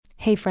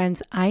Hey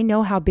friends, I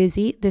know how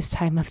busy this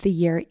time of the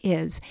year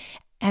is.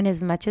 And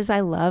as much as I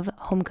love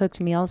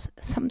home-cooked meals,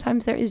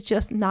 sometimes there is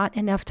just not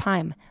enough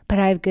time. But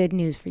I have good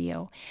news for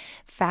you.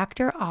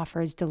 Factor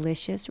offers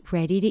delicious,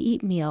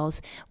 ready-to-eat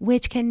meals,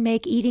 which can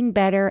make eating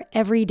better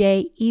every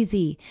day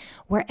easy.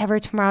 Wherever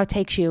tomorrow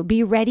takes you,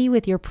 be ready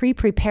with your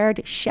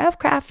pre-prepared,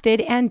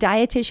 chef-crafted, and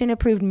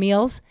dietitian-approved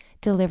meals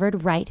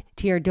delivered right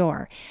to your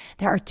door.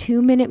 There are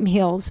 2-minute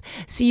meals,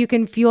 so you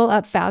can fuel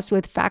up fast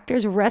with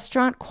Factor's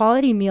restaurant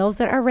quality meals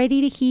that are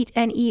ready to heat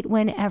and eat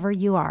whenever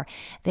you are.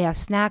 They have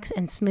snacks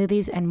and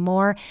smoothies and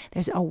more.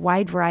 There's a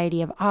wide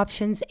variety of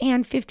options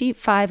and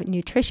 55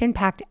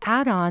 nutrition-packed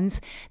add-ons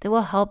that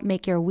will help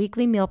make your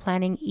weekly meal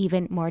planning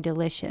even more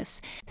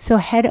delicious. So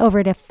head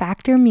over to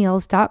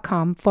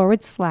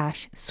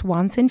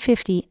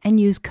factormeals.com/Swanson50 and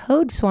use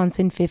code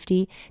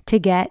Swanson50 to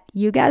get,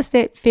 you guessed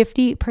it,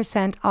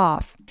 50%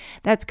 off.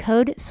 That's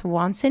code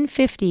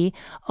Swanson50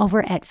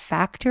 over at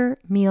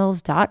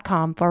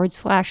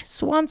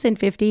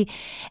factormeals.com/Swanson50,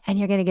 and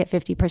you're going to get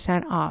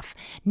 50% off.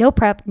 No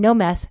prep, no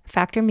mess.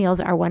 Factor meals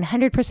are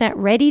 100%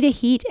 ready to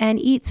heat and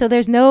eat, so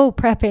there's no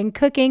prepping,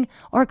 cooking,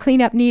 or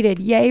cleanup needed.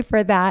 Yay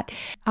for that.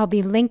 I'll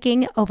be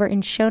linking over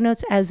in show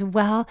notes as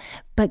well,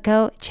 but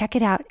go check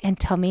it out and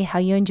tell me how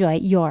you enjoy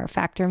your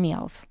Factor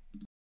meals.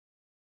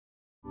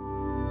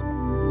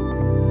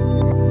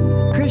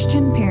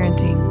 Christian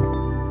parenting.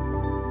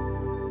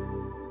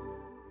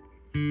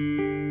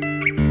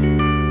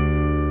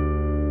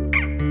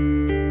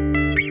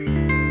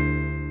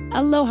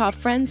 Aloha,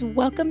 friends.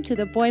 Welcome to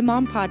the Boy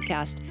Mom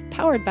Podcast,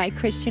 powered by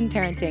Christian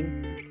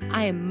Parenting.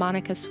 I am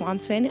Monica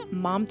Swanson,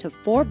 mom to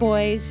 4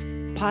 boys,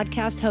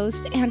 podcast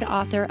host, and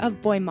author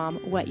of Boy Mom,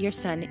 What Your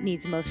Son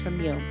Needs Most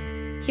from You.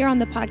 Here on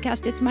the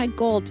podcast, it's my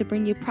goal to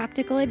bring you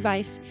practical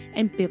advice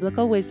and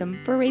biblical wisdom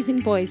for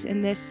raising boys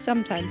in this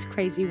sometimes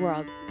crazy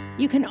world.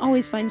 You can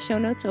always find show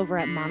notes over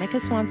at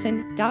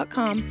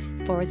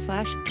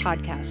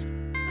monicaswanson.com/podcast.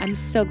 I'm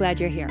so glad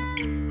you're here.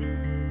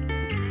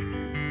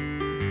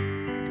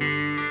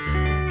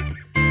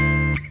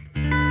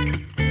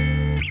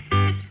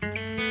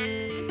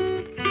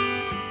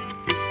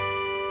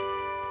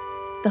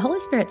 The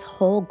Holy Spirit's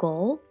whole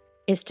goal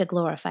is to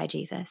glorify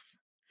Jesus.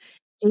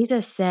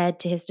 Jesus said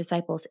to his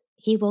disciples,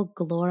 "He will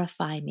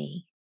glorify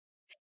me.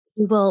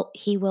 He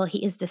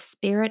is the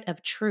Spirit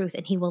of truth,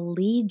 and he will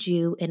lead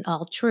you in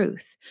all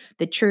truth."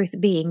 The truth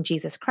being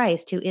Jesus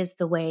Christ, who is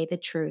the way, the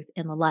truth,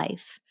 and the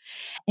life.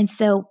 And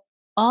so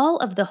all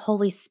of the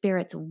Holy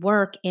Spirit's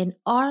work in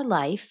our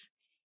life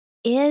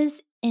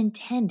is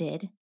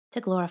intended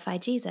to glorify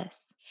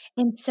Jesus.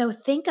 And so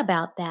think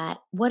about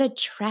that. What a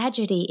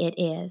tragedy it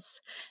is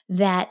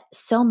that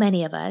so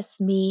many of us,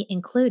 me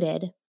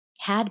included,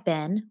 had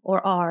been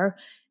or are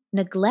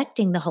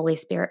neglecting the Holy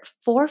Spirit,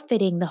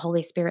 forfeiting the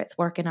Holy Spirit's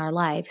work in our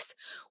lives,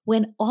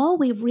 when all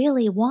we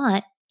really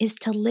want is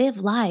to live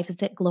lives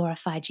that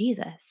glorify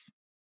Jesus.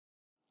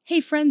 Hey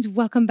friends,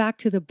 welcome back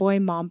to the Boy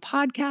Mom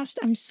Podcast.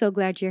 I'm so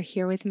glad you're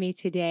here with me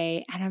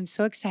today, and I'm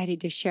so excited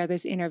to share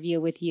this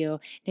interview with you.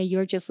 Now,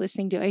 you're just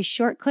listening to a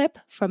short clip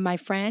from my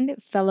friend,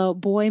 fellow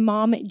boy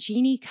mom,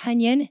 Jeannie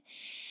Cunnion,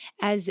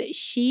 as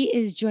she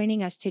is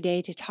joining us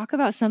today to talk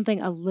about something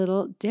a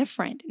little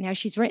different. Now,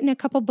 she's written a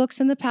couple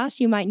books in the past.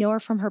 You might know her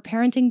from her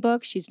parenting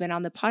book. She's been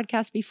on the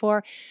podcast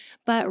before,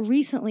 but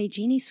recently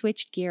Jeannie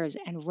switched gears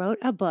and wrote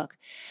a book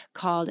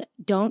called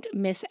Don't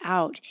Miss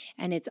Out,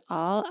 and it's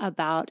all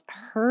about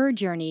her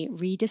journey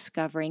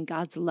rediscovering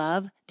God's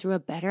love through a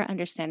better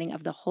understanding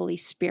of the Holy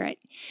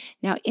Spirit.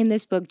 Now, in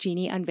this book,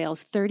 Jeannie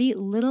unveils 30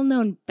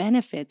 little-known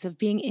benefits of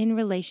being in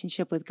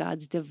relationship with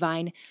God's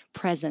divine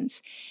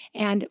presence.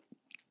 And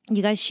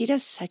you guys, she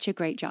does such a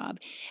great job.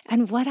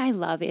 And what I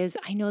love is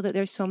I know that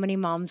there's so many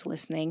moms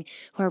listening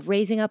who are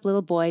raising up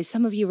little boys,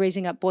 some of you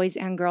raising up boys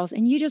and girls,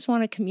 and you just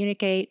want to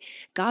communicate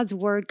God's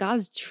word,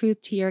 God's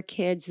truth to your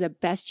kids the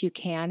best you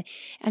can.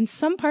 And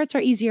some parts are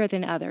easier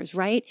than others,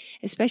 right?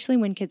 Especially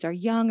when kids are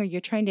young or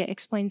you're trying to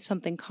explain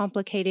something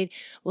complicated.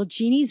 Well,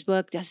 Jeannie's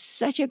book does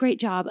such a great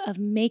job of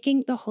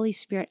making the Holy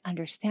Spirit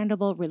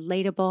understandable,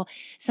 relatable,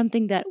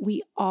 something that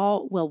we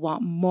all will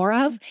want more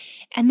of.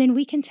 And then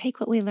we can take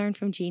what we learned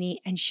from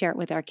Jeannie and share it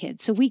with our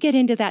kids. So we get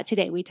into that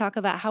today. We talk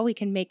about how we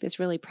can make this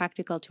really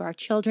practical to our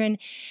children.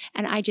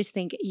 And I just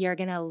think you're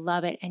going to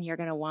love it and you're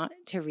going to want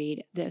to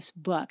read this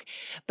book.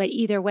 But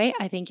either way,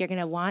 I think you're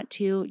going to want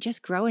to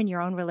just grow in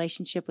your own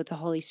relationship with the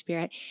Holy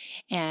Spirit.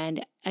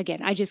 And again,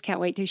 I just can't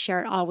wait to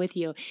share it all with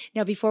you.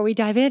 Now, before we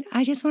dive in,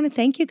 I just want to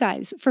thank you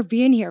guys for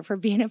being here, for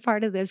being a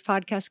part of this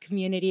podcast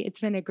community. It's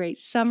been a great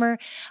summer.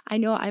 I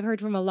know I've heard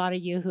from a lot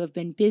of you who have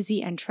been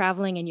busy and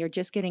traveling and you're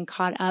just getting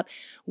caught up.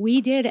 We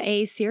did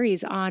a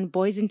series on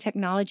boys and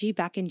technology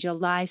back in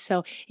July.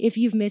 So if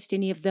you've missed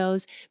any of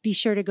those, be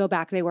sure to go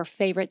back. They were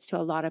favorites to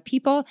a lot of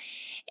people.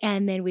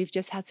 And then we've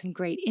just had some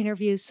great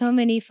interviews, so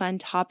many fun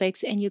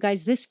topics. And you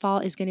guys, this fall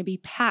is going to be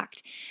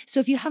packed. So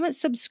if you haven't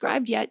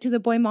subscribed yet to the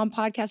Boy Mom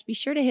Podcast, be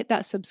sure sure to hit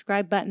that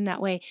subscribe button.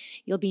 That way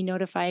you'll be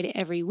notified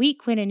every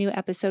week when a new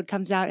episode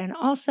comes out. And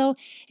also,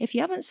 if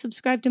you haven't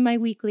subscribed to my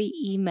weekly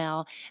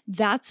email,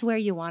 that's where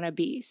you want to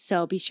be.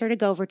 So be sure to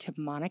go over to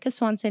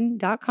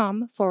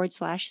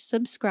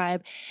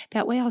monicaswanson.com/subscribe.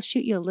 That way I'll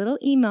shoot you a little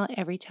email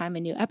every time a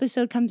new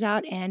episode comes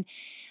out, and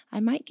I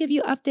might give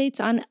you updates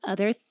on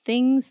other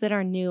things that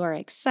are new or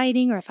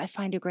exciting, or if I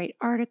find a great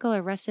article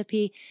or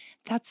recipe,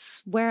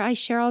 that's where I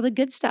share all the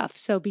good stuff.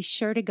 So be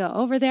sure to go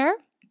over there.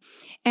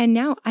 And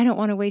now I don't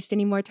want to waste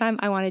any more time.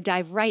 I want to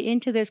dive right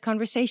into this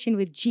conversation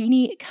with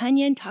Jeannie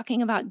Cunnion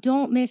talking about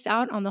don't miss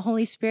out on the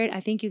Holy Spirit. I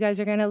think you guys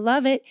are going to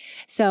love it.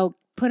 So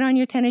put on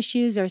your tennis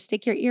shoes or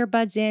stick your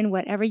earbuds in,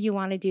 whatever you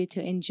want to do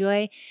to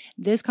enjoy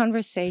this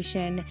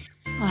conversation.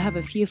 I'll have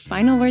a few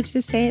final words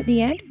to say at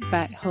the end,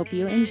 but hope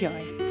you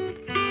enjoy.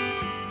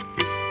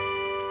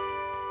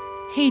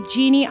 Hey,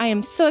 Jeannie, I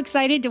am so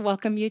excited to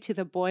welcome you to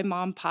the Boy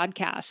Mom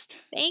podcast.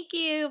 Thank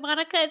you,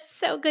 Monica. It's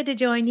so good to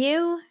join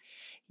you.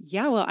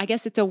 Yeah, well, I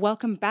guess it's a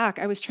welcome back.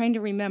 I was trying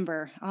to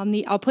remember.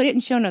 I'll put it in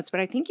show notes, but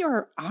I think you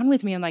were on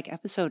with me on like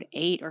episode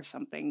 8 or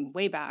something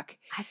way back.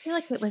 I feel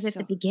like it was at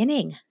the So,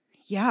 beginning.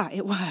 yeah,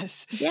 it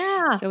was.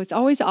 Yeah. So it's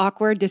always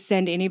awkward to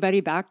send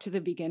anybody back to the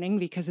beginning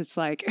because it's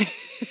like,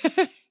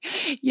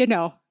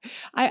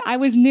 I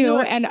was new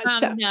and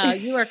No,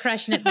 you were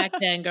crushing it back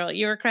then, girl.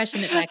 You were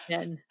crushing it back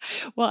then.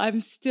 well, I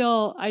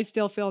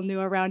still feel new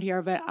around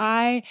here, but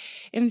I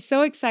am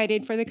so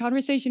excited for the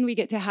conversation we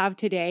get to have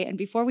today. And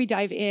before we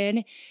dive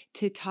in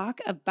to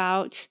talk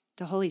about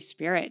the Holy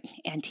Spirit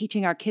and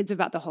teaching our kids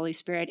about the Holy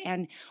Spirit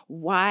and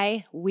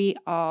why we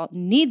all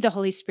need the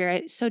Holy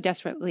Spirit so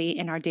desperately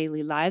in our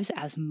daily lives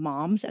as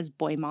moms, as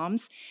boy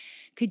moms,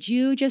 could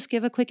you just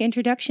give a quick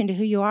introduction to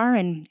who you are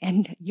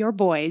and your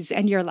boys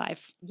and your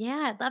life?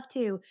 Yeah, I'd love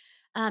to.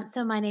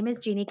 So my name is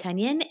Jeannie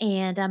Cunnion,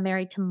 and I'm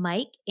married to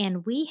Mike,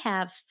 and we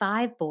have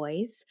 5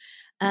 boys.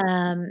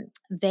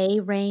 They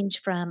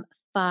range from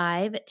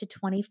 5 to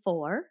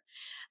 24.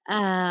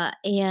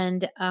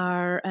 And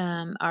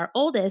our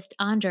oldest,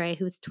 Andre,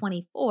 who's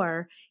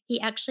 24, he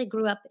actually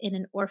grew up in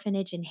an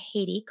orphanage in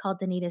Haiti called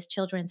Danita's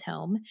Children's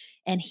Home,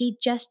 and he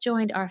just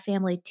joined our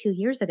family 2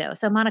 years ago.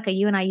 So, Monica,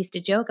 you and I used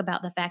to joke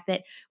about the fact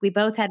that we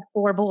both had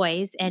 4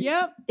 boys, and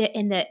Yep,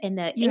 in the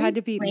you had age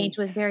to beat range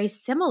me. was very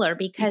similar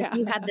because Yeah.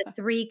 you had the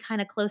 3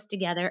 kind of close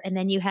together, and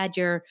then you had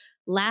your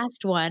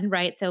last one,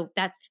 right? So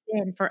that's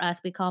Finn for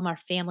us. We call him our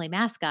family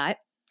mascot.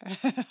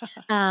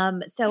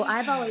 So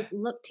I've always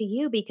looked to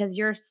you because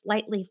you're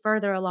slightly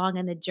further along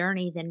in the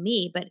journey than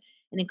me, but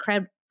an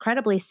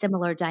incredibly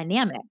similar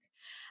dynamic.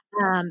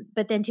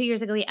 But then 2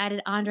 years ago, we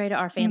added Andre to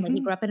our family. He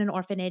Mhm. grew up in an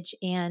orphanage,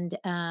 and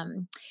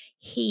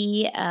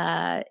he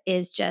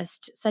is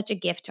just such a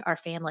gift to our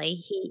family.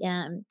 He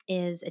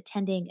is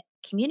attending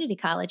community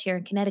college here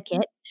in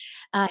Connecticut.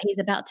 He's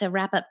about to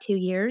wrap up 2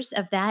 years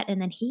of that, and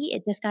then he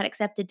just got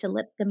accepted to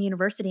Lipscomb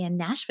University in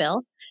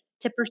Nashville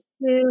to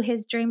pursue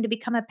his dream to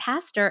become a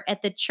pastor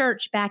at the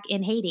church back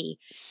in Haiti.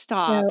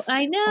 Stop. So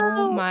I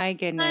Oh know, my I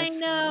goodness.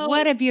 know,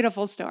 What a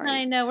beautiful I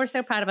story. know, we're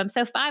so proud of him.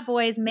 So 5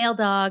 boys, male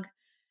dog,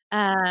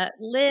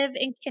 live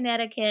in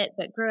Connecticut,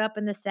 but grew up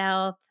in the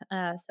South,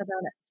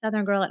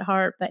 Southern girl at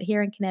heart, but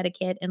here in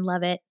Connecticut and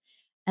love it.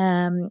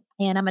 And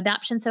I'm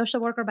adoption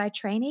social worker by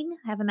training.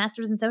 I have a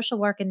master's in social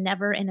work and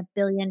never in a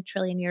billion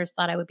trillion years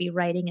thought I would be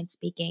writing and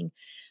speaking,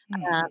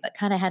 Mhm. but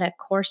kinda had a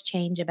course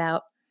change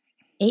about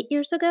 8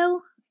 years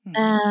ago.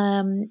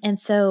 Mhm. And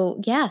so,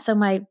 yeah, so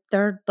my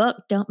 3rd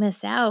book, Don't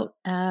Miss Out,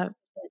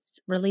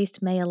 was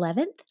released May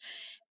 11th,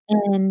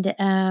 and,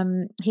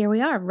 here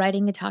we are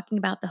writing and talking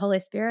about the Holy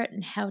Spirit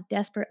and how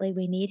desperately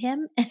we need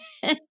him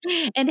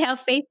and how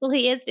faithful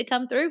he is to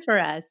come through for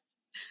us.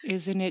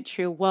 Isn't it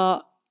true?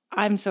 Well,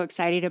 I'm so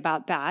excited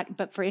about that.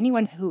 But for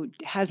anyone who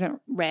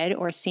hasn't read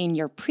or seen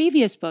your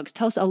previous books,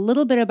 tell us a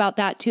little bit about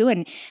that too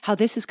and how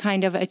this is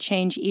kind of a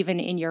change even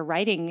in your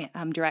writing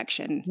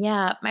direction.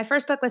 Yeah, my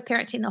first book was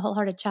Parenting the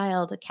Wholehearted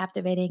Child,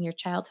 Captivating Your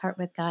Child's Heart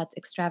with God's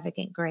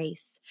Extravagant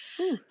Grace.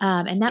 Ooh,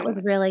 And that was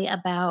good. really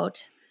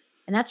about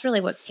and that's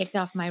really what kicked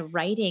off my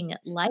writing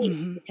life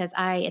Mhm. because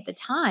I, at the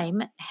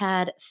time,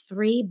 had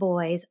 3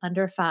 boys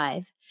under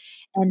 5,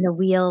 and the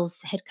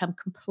wheels had come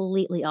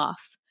completely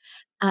off.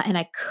 And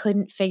I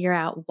couldn't figure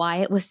out why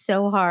it was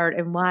so hard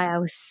and why I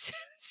was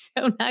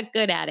so not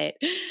good at it.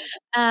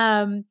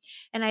 Um,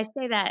 and I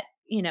say that,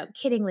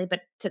 kiddingly,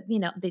 but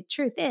the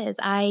truth is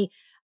I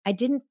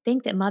didn't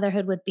think that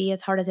motherhood would be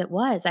as hard as it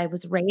was. I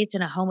was raised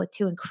in a home with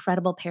 2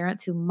 incredible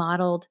parents who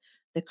modeled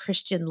the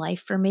Christian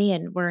life for me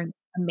and were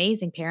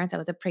amazing parents. I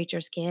was a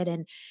preacher's kid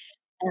and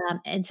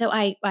so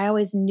I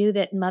always knew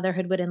that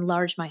motherhood would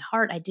enlarge my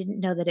heart. I didn't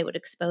know that it would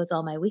expose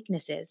all my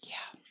weaknesses.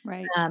 Yeah,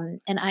 right.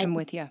 And I I'm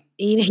with you.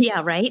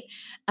 Yeah, right?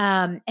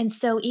 And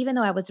so even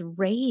though I was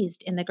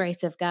raised in the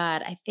grace of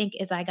God, I think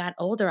as I got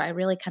older, I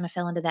really kind of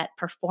fell into that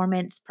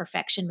performance,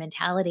 perfection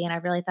mentality, and I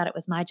really thought it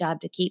was my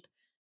job to keep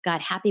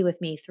God happy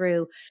with me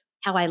through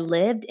how I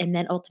lived and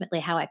then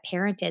ultimately how I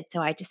parented.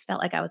 So I just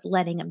felt like I was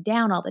letting him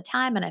down all the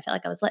time, and I felt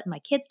like I was letting my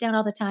kids down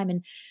all the time,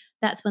 and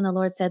that's when the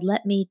Lord said,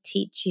 "Let me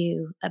teach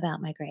you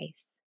about my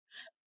grace."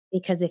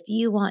 because if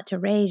you want to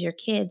raise your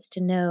kids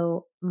to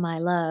know my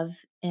love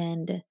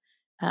and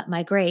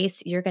my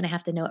grace, you're going to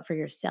have to know it for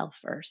yourself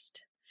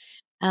first.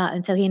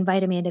 And so he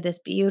invited me into this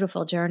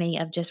beautiful journey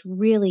of just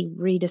really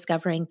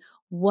rediscovering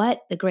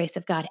what the grace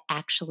of God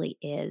actually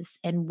is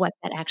and what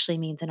that actually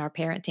means in our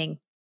parenting.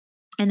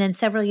 And then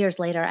several years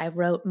later, I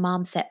wrote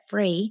Mom Set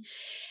Free,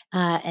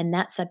 and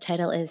that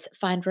subtitle is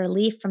Find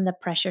Relief from the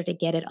Pressure to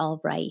Get It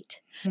All Right.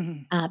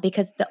 Mhm.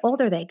 Because the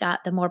older they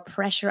got, the more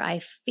pressure I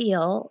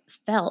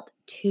felt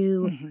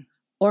to Mhm.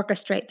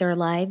 orchestrate their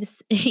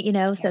lives, so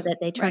Yeah. that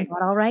they turned Right.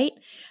 out all right.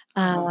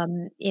 Uh-huh.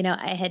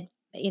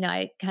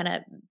 I kind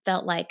of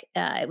felt like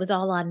it was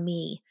all on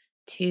me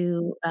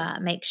to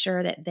make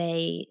sure that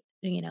they,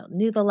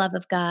 knew the love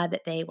of God,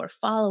 that they were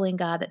following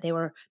God, that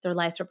their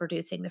lives were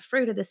producing the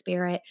fruit of the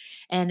Spirit.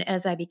 And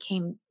as I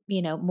became,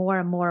 more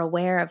and more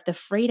aware of the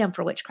freedom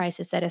for which Christ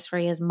has set us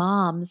free as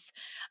moms,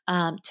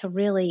 to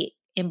really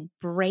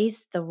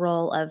embrace the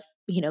role of,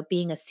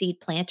 being a seed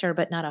planter,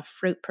 but not a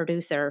fruit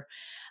producer,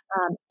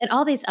 and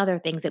all these other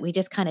things that we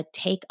just kinda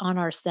take on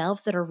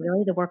ourselves that are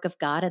really the work of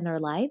God in their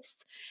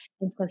lives,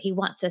 and so he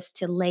wants us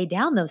to lay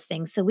down those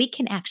things so we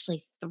can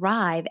actually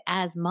thrive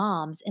as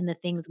moms in the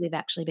things we've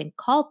actually been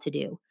called to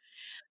do.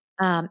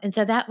 And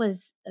so that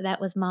was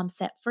Mom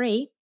Set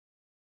Free,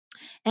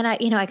 and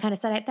I kinda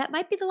said, That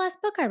might be the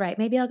last book I write.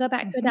 Maybe I'll go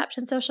back to Mhm.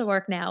 adoption social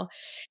work now."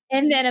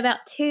 And then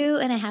about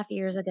 2.5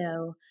 years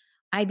ago,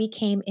 I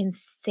became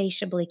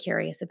insatiably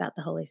curious about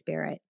the Holy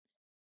Spirit.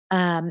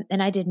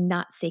 And I did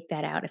not seek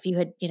that out. If you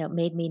had,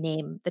 made me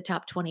name the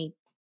top 20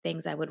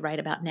 things I would write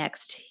about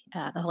next,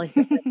 the Holy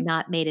Spirit would have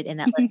not made it in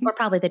that list, or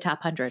probably the top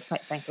 100,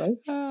 quite frankly.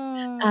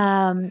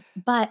 Ah.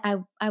 But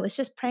I was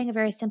just praying a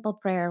very simple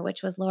prayer,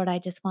 which was, Lord, I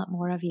just want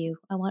more of you.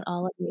 I want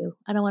all of you.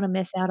 I don't want to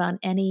miss out on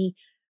any.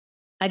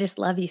 I just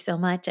love you so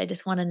much. I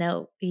just want to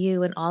know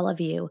you and all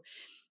of you.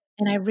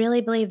 And I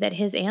really believe that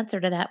his answer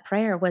to that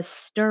prayer was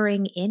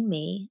stirring in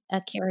me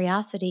a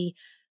curiosity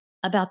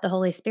about the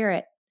Holy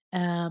Spirit.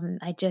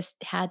 I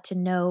just had to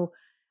know.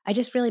 I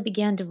just really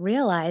began to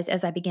realize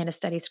as I began to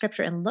study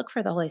scripture and look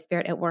for the Holy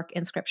Spirit at work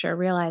in scripture, I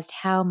realized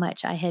how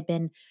much I had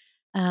been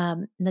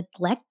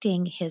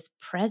neglecting his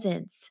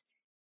presence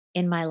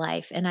in my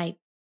life. And I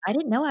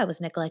didn't know I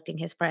was neglecting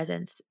his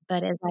presence.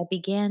 But as I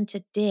began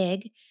to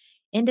dig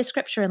into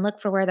scripture and look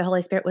for where the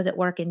Holy Spirit was at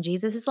work in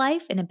Jesus'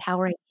 life and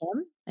empowering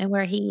him, and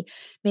where he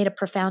made a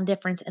profound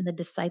difference in the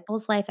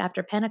disciples' life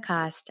after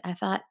Pentecost, I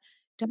thought,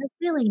 do I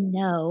really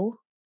know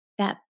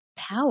that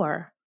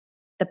power,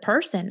 the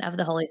person of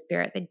the Holy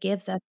Spirit that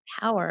gives us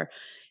power?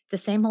 It's the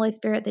same Holy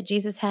Spirit that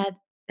Jesus had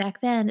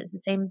back then. It's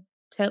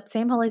the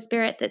same Holy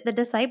Spirit that the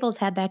disciples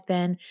had back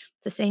then.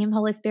 It's the same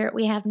Holy Spirit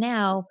we have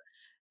now.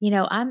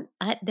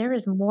 There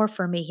is more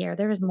for me here.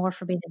 There is more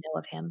for me to know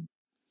of him.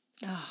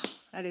 Oh,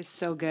 that is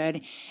so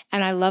good.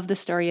 And I love the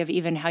story of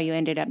even how you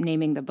ended up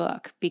naming the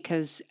book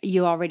because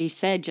you already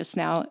said just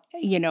now,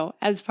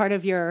 as part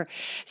of your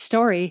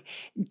story,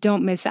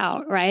 don't miss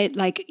out, right?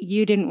 Like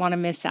you didn't want to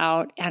miss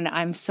out. And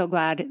I'm so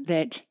glad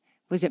that,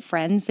 was it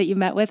friends that you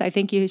met with? I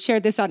think you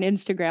shared this on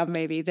Instagram,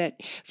 maybe, that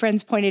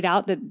friends pointed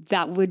out that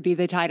that would be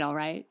the title,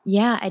 right?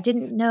 Yeah, I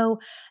didn't know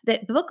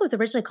that the book was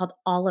originally called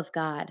All of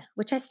God,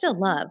 which I still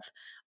love,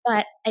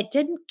 but it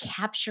didn't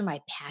capture my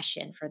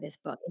passion for this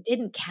book. It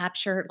didn't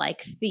capture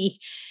like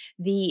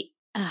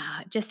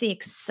just the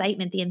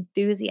excitement, the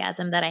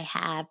enthusiasm that I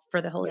have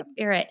for the Holy Yep.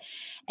 Spirit.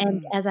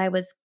 And Mm. as I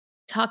was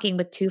talking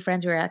with two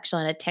friends, we were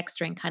actually on a text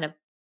string kind of,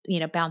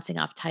 bouncing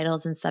off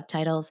titles and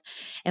subtitles.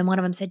 And one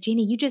of them said,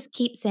 Jeannie, you just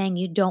keep saying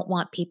you don't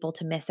want people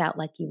to miss out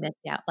like you missed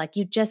out. Like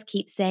you just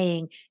keep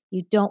saying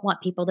you don't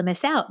want people to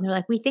miss out. And they're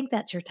like, "We think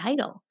that's your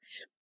title."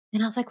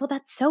 And I was like, "Well,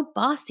 that's so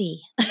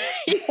bossy."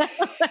 You know?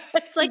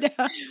 It's like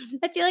No.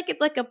 I feel like it's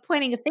like a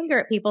pointing a finger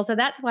at people. So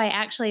that's why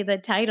actually the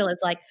title is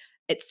like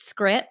it's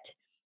script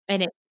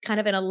and it's kind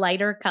of in a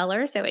lighter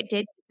color. So it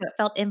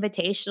felt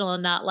invitational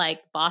and not like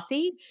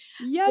bossy.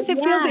 But Yes, it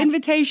feels yeah,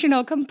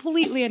 invitational,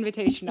 completely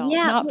invitational,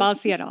 yeah. not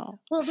bossy at all.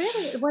 Well,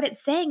 really, what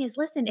it's saying is,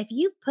 listen, if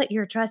you've put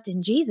your trust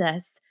in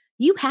Jesus,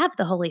 you have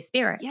the Holy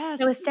Spirit. So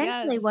Yes,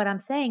 essentially, yes. what I'm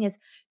saying is,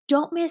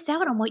 don't miss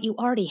out on what you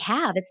already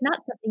have. It's not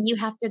something you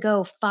have to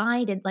go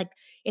find and like,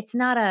 it's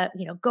not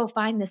go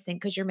find this thing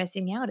because you're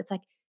missing out. It's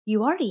like,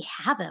 you already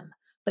have him.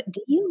 But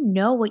do you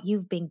know what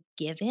you've been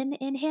given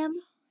in him?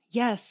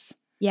 Yes.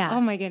 Yeah.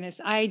 Oh my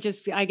goodness. I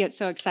get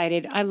so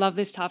excited. I love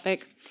this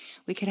topic.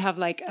 We could have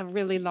like a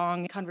really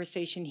long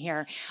conversation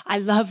here. I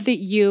love that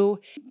you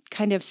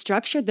kind of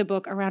structured the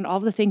book around all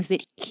the things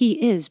that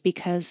he is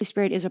because the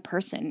Spirit is a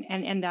person.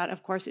 And that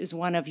of course is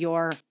one of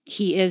your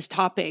he is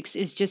topics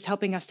is just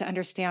helping us to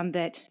understand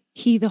that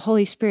he, the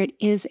Holy Spirit,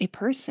 is a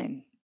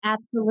person.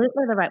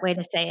 Absolutely the right way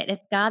to say it.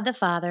 It's God the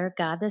Father,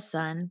 God the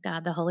Son,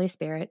 God the Holy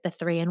Spirit, the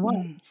 3 in 1.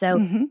 Mm. So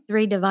Hmm.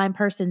 3 divine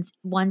persons,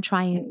 1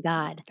 triune And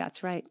God.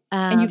 that's right.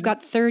 And you've Um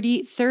got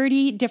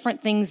 30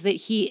 different things that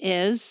he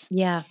is.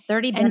 Yeah,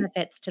 30 And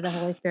benefits to the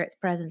Holy Spirit's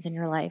presence in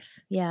your life.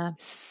 Yeah.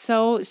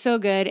 so, so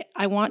good.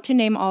 I want to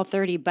name all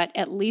 30, but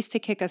at least to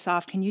kick us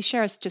off, can you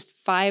share us just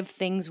 5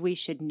 things we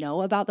should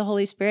know about the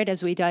Holy Spirit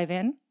as we dive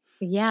in?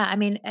 Yeah, I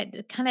mean,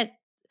 it kinda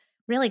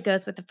really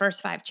goes with the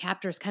first 5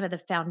 chapters, kind of the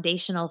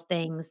foundational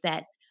things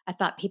that I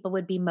thought people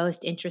would be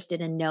most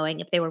interested in knowing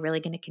if they were really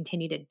gonna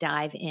continue to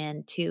dive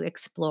in to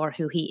explore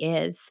who he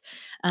is.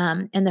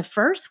 And the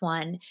first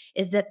one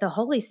is that the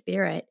Holy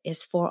Spirit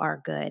is for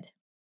our good.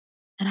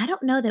 And I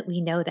don't know that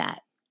we know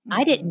that.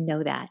 I Mhm. didn't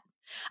know that.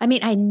 I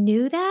mean, I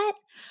knew that,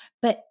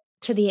 but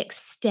to the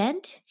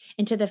extent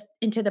and to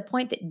the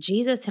point that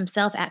Jesus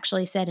himself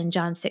actually said in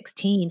John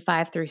 16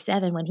 5 through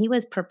 7, when he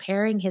was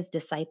preparing his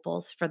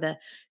disciples for the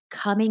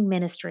coming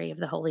ministry of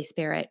the Holy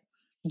Spirit,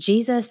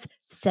 Jesus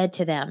said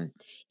to them,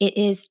 "It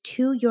is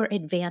to your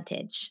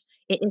advantage.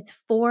 It is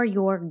for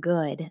your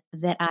good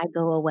that I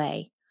go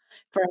away.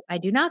 For if I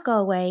do not go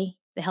away,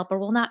 the helper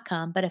will not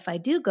come, but if I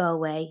do go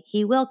away,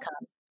 he will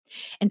come."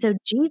 And so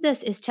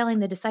Jesus is telling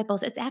the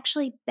disciples, it's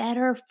actually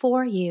better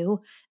for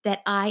you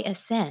that I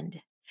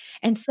ascend.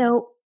 And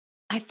so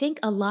I think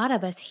a lot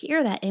of us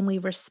hear that and we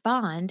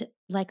respond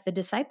like the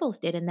disciples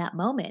did in that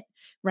moment,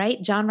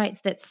 right? John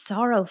writes that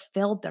sorrow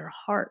filled their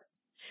heart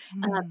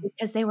Mm.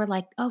 because they were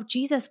like, oh,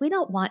 Jesus, we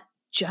don't want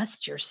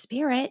just your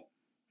spirit.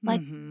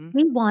 Like, Mhm.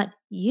 we want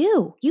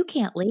you. You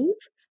can't leave.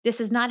 This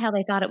is not how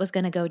they thought it was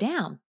going to go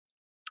down.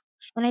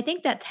 And I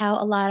think that's how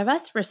a lot of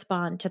us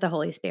respond to the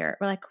Holy Spirit.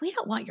 We're like, "We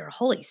don't want your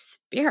Holy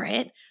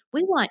Spirit.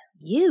 We want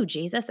you,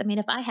 Jesus. I mean,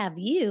 if I have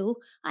you,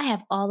 I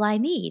have all I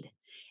need."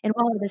 And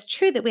while it is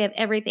true that we have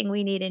everything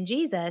we need in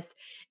Jesus,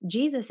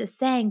 Jesus is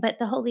saying, "But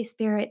the Holy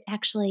Spirit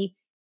actually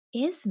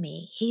is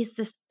me. He's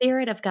the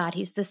Spirit of God.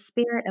 He's the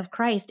Spirit of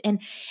Christ."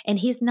 And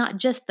he's not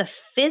just the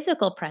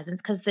physical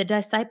presence, because the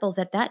disciples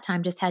at that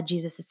time just had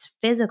Jesus's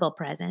physical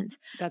presence.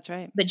 That's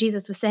right. But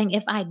Jesus was saying,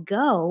 if I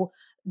go,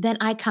 then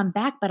I come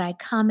back, but I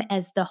come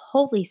as the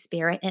Holy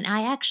Spirit and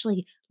I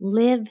actually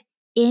live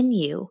in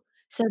you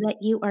so that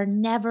you are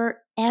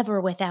never, ever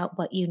without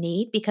what you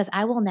need because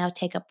I will now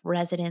take up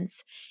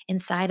residence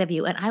inside of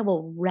you and I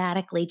will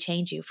radically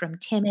change you from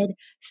timid,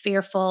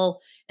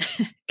 fearful,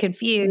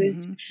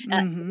 confused, Mhm.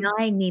 Mhm.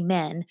 denying me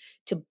men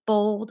to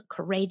bold,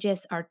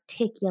 courageous,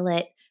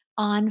 articulate,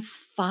 on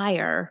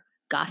fire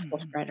gospel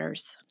Mhm.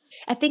 spreaders.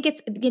 I think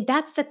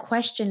that's the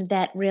question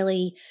that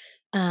really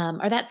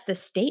or that's the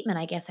statement,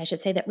 I guess I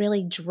should say, that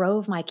really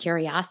drove my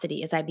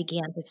curiosity as I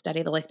began to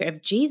study the Holy Spirit.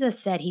 If Jesus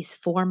said he's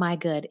for my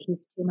good,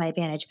 he's to my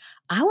advantage,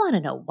 I want to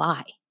know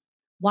why.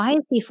 Why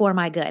is he for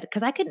my good?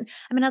 Because I couldn't,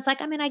 I mean, I was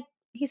like, I mean,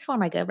 he's for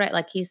my good, right?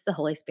 Like he's the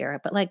Holy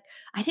Spirit, but like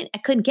I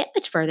couldn't get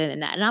much further than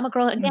that. And I'm a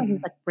girl again who's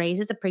Mhm. like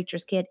raised as a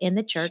preacher's kid in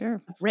the church. Sure.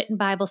 I've written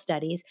Bible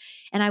studies,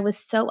 and I was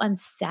so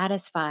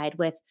unsatisfied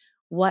with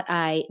what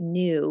I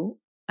knew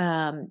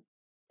um,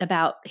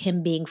 about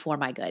him being for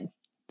my good.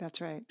 That's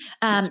right.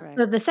 That's right.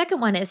 So the second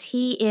one is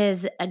he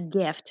is a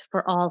gift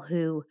for all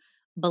who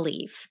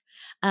believe.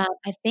 I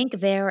think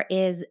there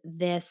is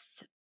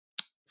this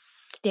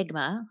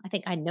stigma. I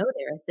think I know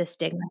there is this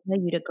stigma. I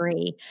know you'd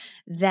agree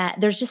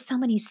that there's just so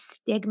many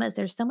stigmas.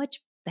 There's so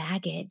much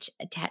baggage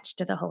attached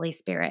to the Holy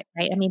Spirit,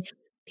 right? I mean,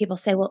 people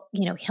say, well,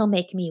 he'll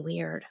make me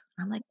weird.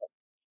 I'm like,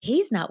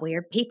 he's not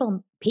weird.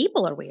 People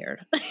are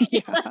weird.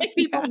 Yeah. Like,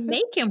 people Yeah.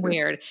 make him True.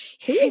 weird.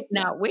 He is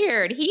Yeah. not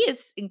weird. He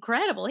is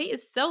incredible. He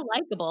is so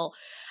likable.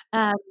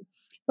 Um,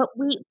 but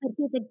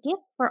he's a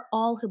gift for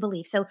all who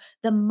believe. So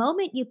the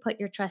moment you put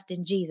your trust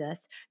in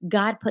Jesus,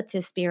 God puts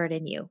his spirit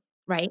in you,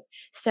 right?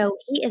 So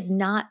he is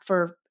not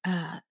for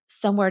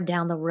somewhere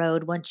down the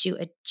road once you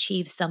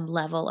achieve some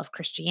level of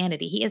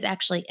Christianity. He is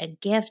actually a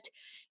gift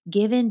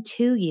given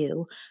to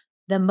you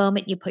the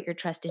moment you put your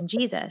trust in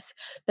Jesus.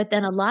 But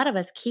then a lot of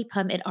us keep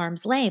him at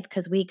arm's length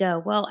because we go,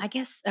 well, I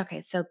guess,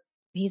 okay, so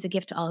he's a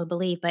gift to all who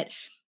believe. But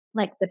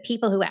like the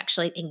people who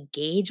actually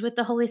engage with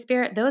the Holy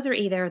Spirit, those are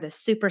either the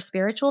super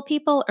spiritual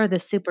people or the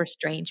super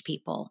strange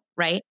people,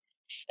 right?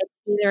 It's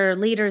either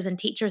leaders and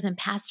teachers and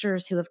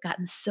pastors who have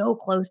gotten so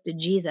close to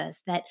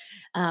Jesus that,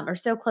 or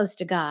so close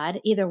to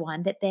God, either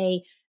one, that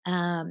they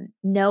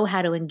know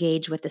how to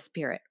engage with the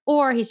Spirit,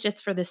 or he's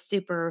just for the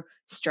super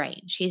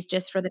strange. He's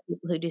just for the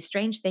people who do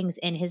strange things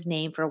in his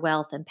name for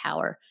wealth and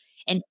power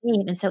and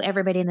fame. And so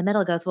everybody in the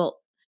middle goes, well,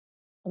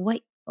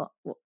 what,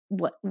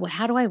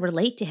 how do I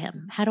relate to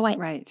him? How do I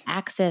Right.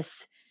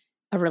 access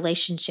a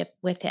relationship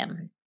with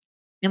him?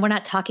 And we're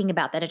not talking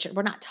about that.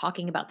 We're not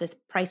talking about this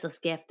priceless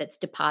gift that's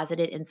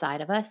deposited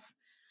inside of us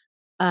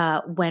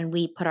when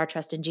we put our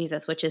trust in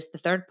Jesus, which is the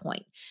third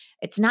point.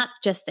 It's not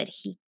just that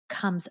he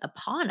comes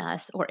upon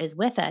us or is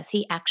with us,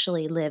 he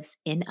actually lives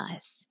in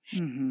us.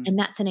 Mhm. And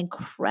that's an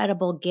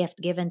incredible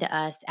gift given to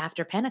us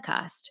after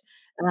Pentecost,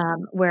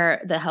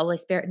 where the Holy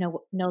Spirit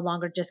no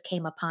longer just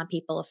came upon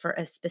people for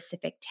a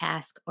specific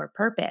task or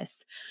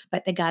purpose,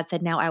 but that God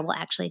said, now I will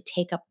actually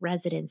take up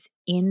residence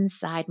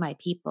inside my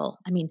people.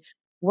 I mean,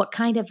 what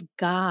kind of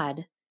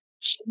God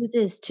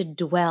chooses to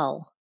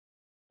dwell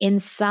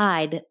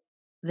inside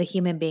the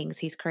human beings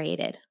he's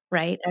created,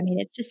 right? I mean,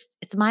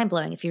 it's mind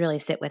blowing if you really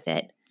sit with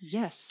it.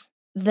 Yes.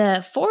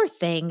 The fourth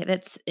thing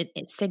it's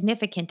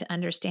significant to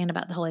understand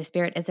about the Holy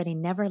Spirit is that he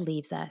never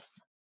leaves us,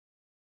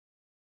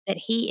 that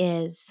he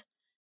is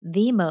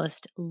the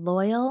most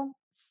loyal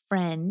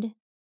friend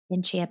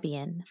and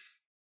champion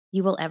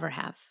you will ever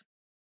have.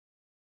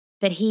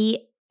 That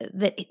he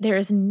that there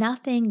is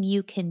nothing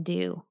you can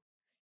do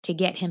to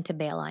get him to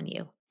bail on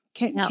you.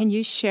 Now Can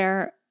you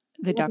share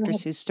the yeah, go Dr. ahead.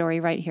 Seuss story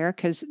right here?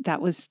 Because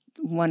that was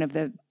one of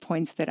the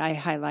points that I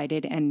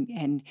highlighted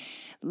and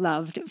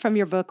loved from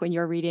your book when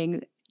you're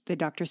reading the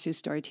Dr. Seuss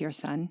story to your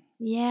son,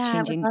 Yeah, I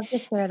would changing. love to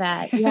share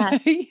that. Yeah.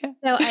 Yeah.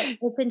 So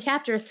it's in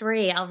chapter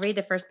 3. I'll read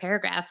the first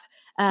paragraph.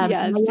 My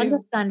Yes,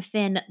 youngest do. son,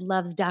 Finn,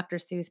 loves Dr.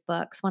 Seuss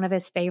books. One of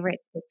his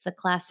favorites is the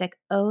classic,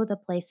 Oh, the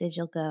Places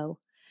You'll Go.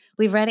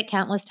 We've read it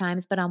countless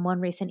times, but on one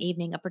recent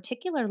evening, a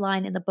particular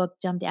line in the book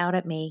jumped out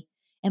at me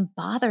and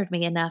bothered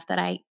me enough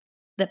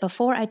that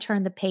before I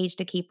turned the page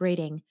to keep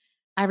reading,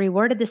 I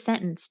reworded the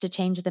sentence to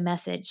change the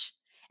message.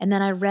 And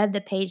then I read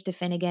the page to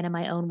Finn again in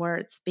my own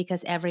words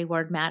because every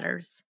word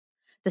matters.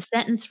 The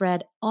sentence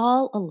read,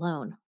 All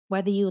alone.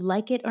 Whether you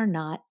like it or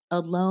not,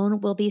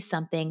 alone will be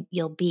something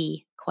you'll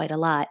be quite a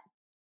lot.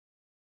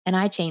 And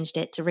I changed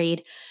it to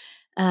read,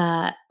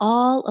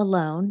 All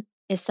alone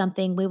is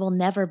something we will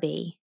never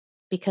be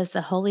because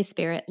the Holy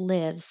Spirit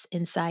lives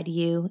inside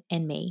you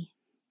and me.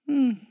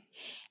 Mm,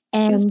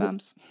 And,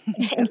 goosebumps.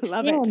 I and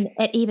love it. Finn,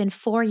 at even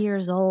 4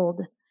 years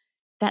old,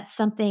 that's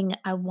something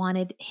I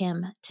wanted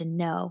him to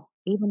know,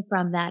 even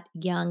from that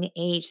young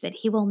age, that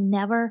he will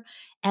never,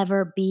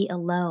 ever be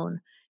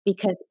alone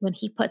because when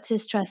he puts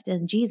his trust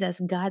in Jesus,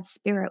 God's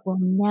Spirit will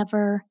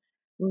never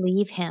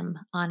leave him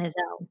on his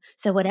own.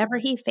 So, whatever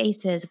he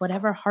faces,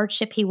 whatever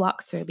hardship he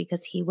walks through,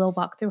 because he will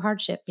walk through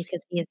hardship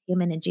because he is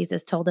human and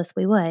Jesus told us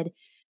we would,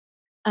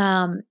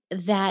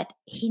 that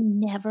he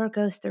never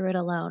goes through it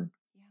alone.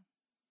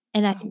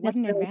 And I Oh, think what that's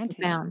an really advantage.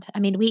 profound. I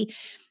mean,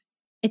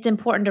 it's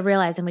important to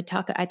realize, and I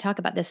talk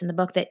about this in the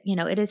book that,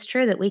 it is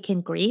true that we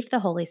can grieve the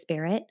Holy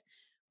Spirit.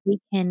 We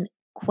can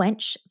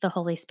quench the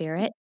Holy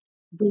Spirit.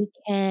 We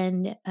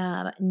can,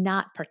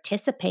 not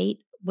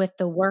participate with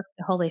the work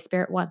the Holy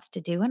Spirit wants to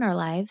do in our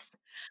lives,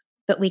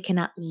 but we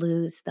cannot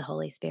lose the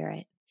Holy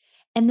Spirit.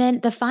 And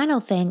then the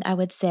final thing I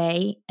would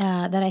say,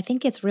 that I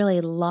think it's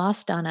really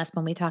lost on us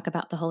when we talk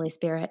about the Holy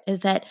Spirit is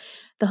that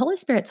the Holy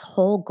Spirit's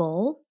whole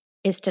goal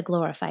is to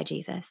glorify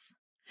Jesus.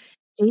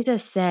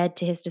 Jesus said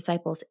to his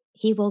disciples,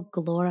 "He will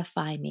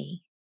glorify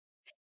me."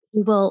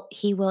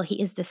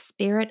 He is the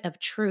spirit of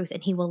truth,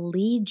 and he will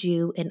lead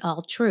you in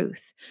all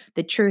truth.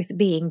 The truth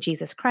being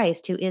Jesus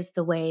Christ, who is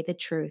the way, the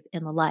truth,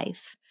 and the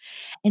life.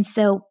 And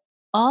so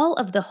all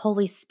of the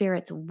Holy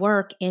Spirit's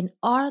work in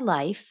our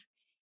life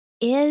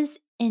is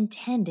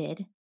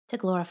intended to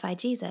glorify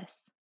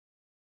Jesus.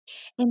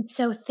 And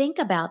so think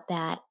about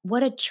that.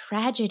 What a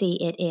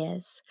tragedy it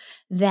is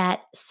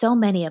that so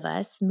many of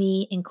us,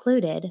 me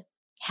included,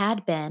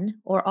 had been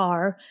or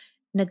are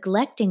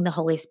neglecting the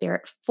Holy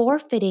Spirit,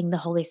 forfeiting the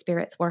Holy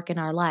Spirit's work in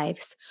our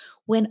lives,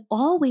 when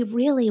all we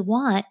really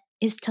want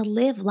is to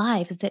live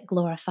lives that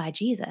glorify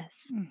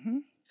Jesus. Hmm.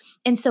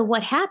 And so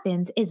what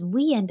happens is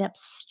we end up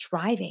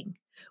striving.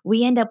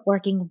 We end up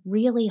working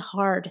really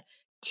hard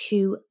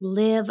to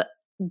live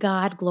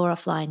God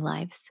glorifying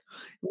lives.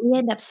 We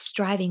end up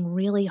striving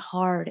really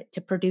hard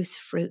to produce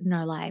fruit in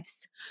our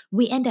lives.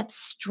 We end up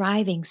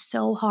striving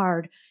so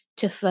hard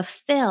to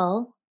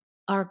fulfill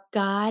our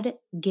God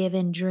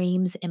given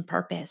dreams and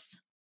purpose.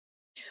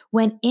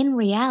 When in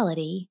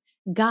reality,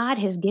 God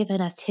has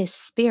given us His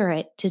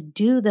Spirit to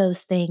do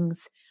those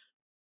things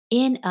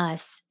in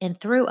us and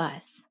through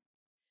us.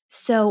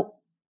 So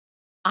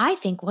I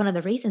think one of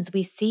the reasons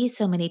we see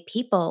so many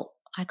people,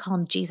 I call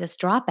them Jesus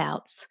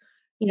dropouts,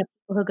 people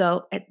who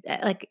go,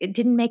 like, "It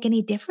didn't make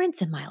any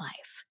difference in my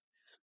life,"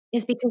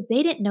 is because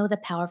they didn't know the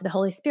power of the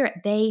Holy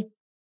Spirit.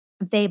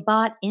 They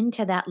bought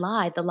into that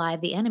lie, the lie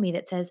of the enemy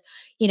that says,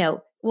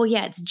 "Well,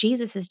 yeah, it's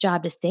Jesus's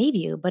job to save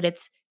you, but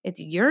it's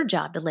your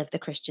job to live the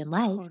Christian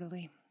life,"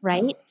 Totally. Oh,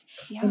 right?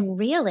 yeah. And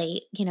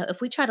really,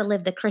 if we try to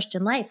live the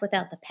Christian life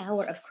without the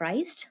power of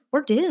Christ,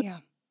 we're doomed. Yeah.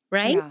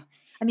 Right? Yeah.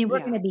 I mean, we're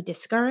Yeah. gonna be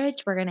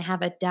discouraged, we're gonna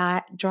have a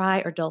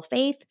dry or dull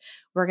faith,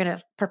 we're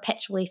gonna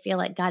perpetually feel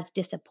like God's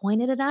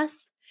disappointed in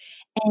us,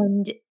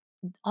 and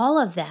all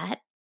of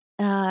that,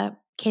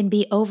 can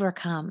be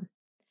overcome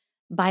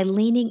by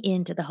leaning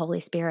into the Holy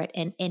Spirit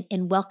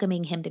and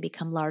welcoming Him to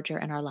become larger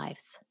in our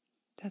lives.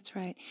 That's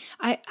right.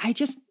 I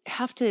just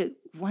have to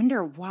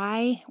wonder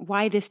why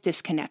this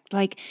disconnect?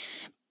 Like,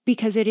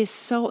 because it is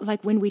so,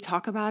 like, when we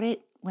talk about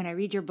it, when I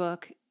read your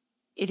book,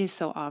 it is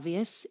so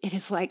obvious. It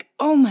is like,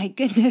 oh my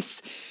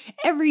goodness,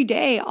 every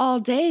day, all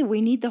day,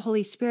 we need the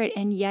Holy Spirit.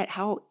 And yet,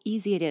 how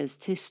easy it is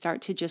to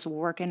start to just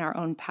work in our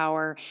own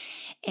power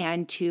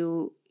and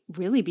to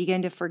really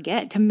begin to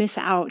forget, to miss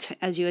out,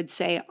 as you would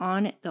say,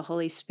 on the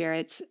Holy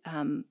Spirit's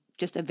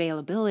just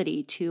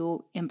availability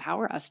to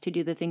empower us to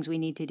do the things we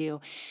need to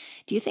do.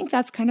 Do you think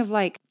that's kind of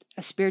like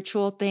a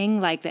spiritual thing?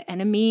 Like the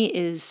enemy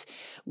is,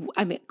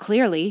 I mean,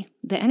 clearly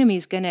the enemy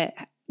is going to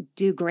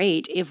do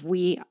great if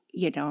we,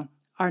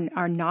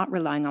 are not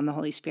relying on the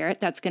Holy Spirit.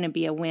 That's going to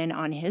be a win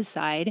on his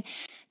side.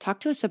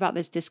 Talk to us about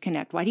this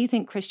disconnect. Why do you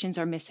think Christians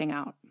are missing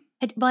out?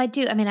 I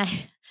do. I mean,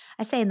 I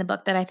I say in the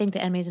book that I think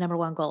the enemy's number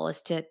one goal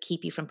is to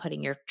keep you from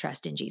putting your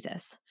trust in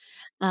Jesus.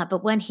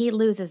 But when he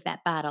loses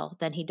that battle,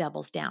 then he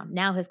doubles down.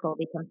 Now his goal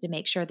becomes to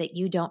make sure that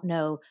you don't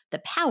know the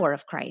power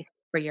of Christ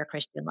for your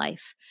Christian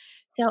life.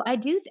 So I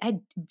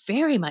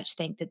very much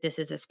think that this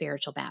is a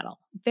spiritual battle,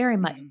 very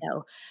much Mhm.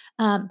 so.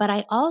 But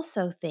I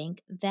also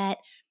think that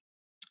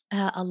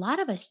a lot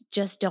of us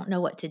just don't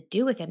know what to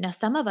do with him. Now,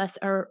 some of us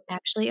are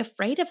actually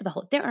afraid of the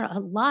whole. There are a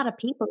lot of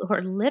people who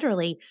are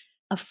literally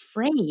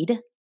afraid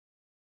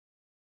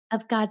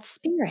of God's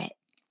spirit.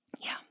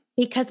 Yeah.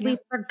 Because Yeah. we've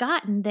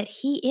forgotten that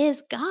he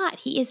is God.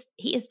 He is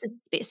the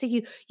spirit. So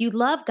you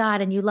love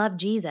God and you love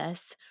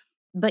Jesus,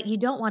 but you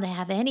don't wanna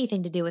have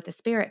anything to do with the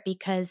spirit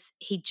because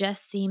he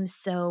just seems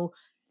so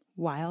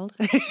Wild.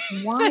 That's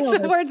wild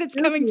the or word that's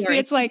coming spooky to or me.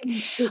 it's It's like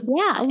even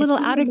yeah, a it's little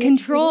out even of making you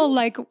control, laugh.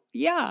 like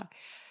yeah,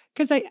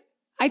 'cause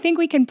I think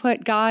we can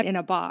put God in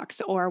a box,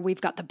 or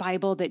we've got the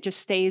Bible that just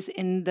stays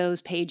in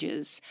those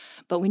pages.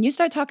 But when you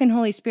start talking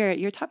Holy Spirit,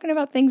 you're talking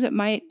about things that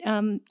might,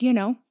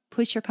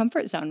 push your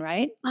comfort zone,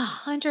 right?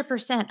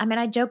 100%. I mean,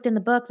 I joked in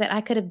the book that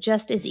I could have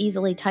just as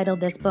easily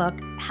titled this book,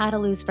 How to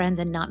Lose Friends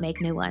and Not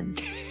Make New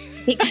Ones.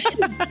 Because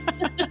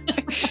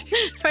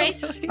right?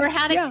 Totally. Or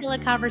How to Yeah. Kill a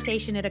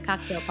Conversation at a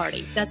Cocktail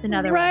Party. That's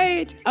another one.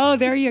 Right. Oh,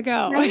 there you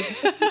go. Right?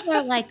 But people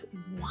are like,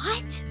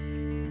 "What?"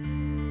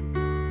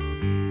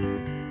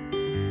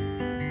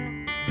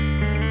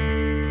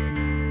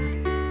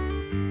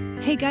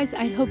 Hey guys,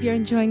 I hope you're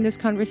enjoying this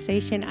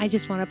conversation. I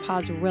just want to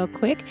pause real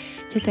quick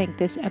to thank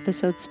this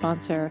episode's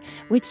sponsor,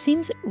 which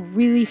seems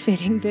really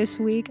fitting this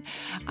week.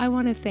 I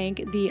want to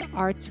thank the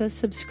Artsa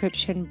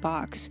subscription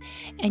box.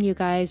 And you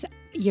guys,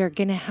 you're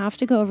going to have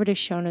to go over to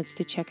show notes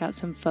to check out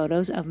some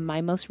photos of my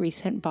most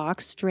recent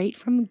box straight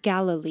from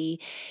Galilee.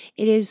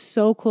 It is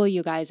so cool,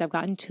 you guys. I've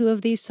gotten 2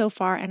 of these so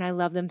far and I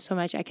love them so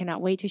much. I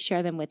cannot wait to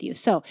share them with you.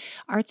 So,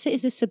 Artsa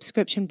is a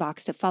subscription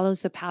box that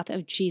follows the path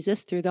of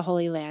Jesus through the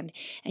Holy Land,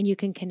 and you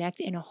can connect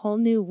in a whole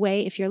new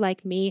way if you're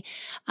like me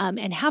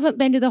and haven't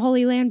been to the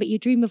Holy Land, but you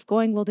dream of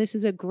going. Well, this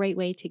is a great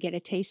way to get a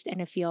taste and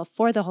a feel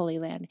for the Holy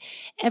Land.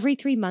 Every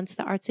 3 months,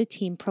 the Artsa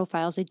team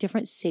profiles a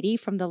different city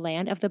from the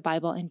land of the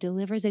Bible and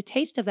delivers a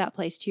taste of that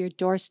place to your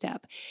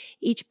doorstep.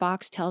 Each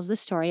box tells the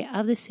story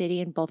of the city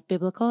in both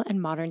biblical and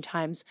modern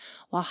times,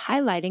 while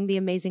highlighting the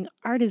amazing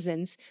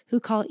artisans who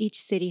call each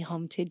city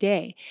home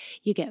today.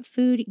 You get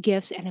food,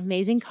 gifts, and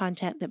amazing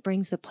content that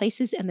brings the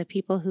places and the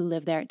people who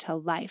live there to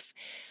life.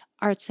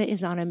 Artsa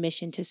is on a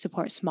mission to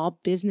support small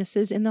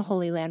businesses in the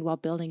Holy Land while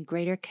building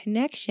greater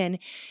connection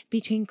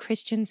between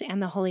Christians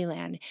and the Holy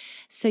Land.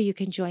 So you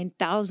can join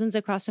thousands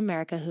across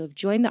America who have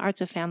joined the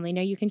Artsa family.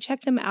 Now you can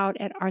check them out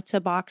at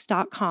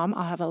artsabox.com.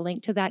 I'll have a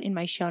link to that in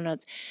my show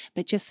notes.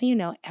 But just so you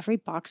know, every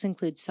box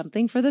includes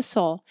something for the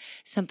soul,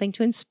 something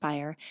to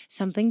inspire,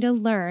 something to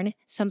learn,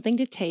 something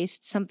to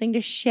taste, something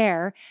to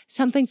share,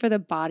 something for the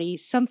body,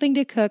 something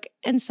to cook,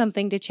 and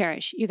something to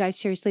cherish. You guys,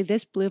 seriously,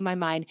 this blew my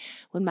mind.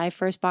 When my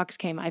first box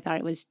came, I thought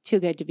it was too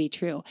good to be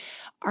true.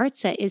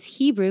 Artsa is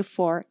Hebrew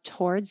for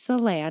towards the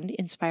land,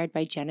 inspired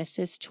by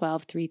Genesis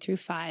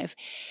 12:3-5.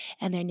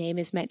 And their name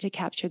is meant to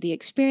capture the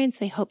experience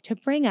they hope to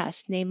bring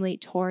us, namely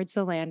towards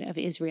the land of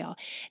Israel.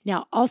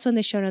 Now, also in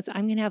the show notes,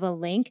 I'm going to have a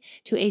link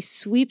to a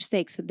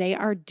sweepstakes that they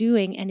are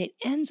doing, and it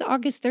ends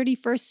August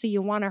 31st, so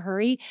you want to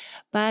hurry.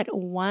 But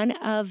one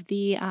of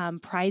the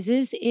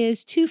prizes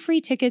is 2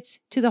 free tickets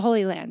to the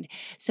Holy Land.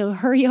 So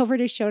hurry over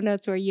to show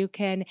notes where you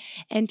can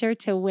enter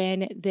to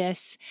win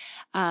this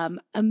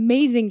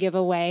amazing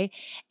giveaway.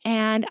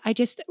 And I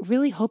just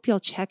really hope you'll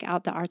check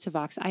out the Arts of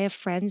Vox. I have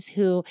friends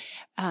who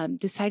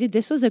decided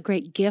this was a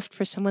great gift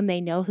for someone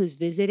they know who's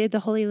visited the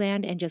Holy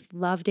Land and just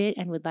loved it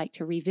and would like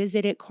to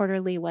revisit it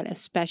quarterly. What a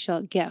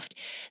special gift.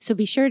 So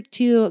be sure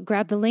to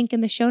grab the link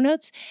in the show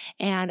notes,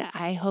 and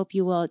I hope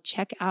you will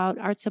check out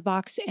Arts of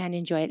Vox and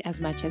enjoy it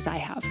as much as I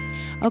have.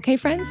 Okay,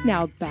 friends,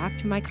 now back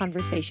to my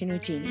conversation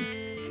with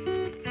Jeannie.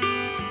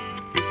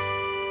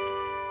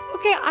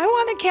 Okay, I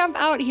want to camp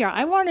out here.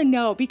 I want to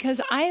know because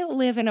I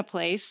live in a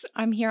place,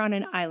 I'm here on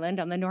an island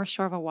on the North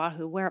Shore of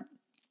Oahu, where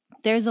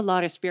there's a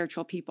lot of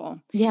spiritual people.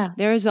 Yeah,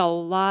 There's a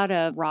lot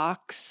of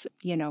rocks,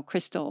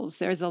 crystals.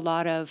 There's a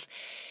lot of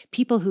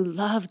people who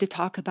love to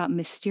talk about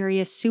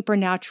mysterious,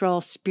 supernatural,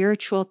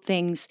 spiritual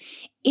things,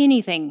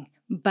 anything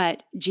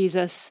but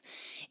Jesus,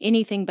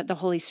 anything but the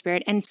Holy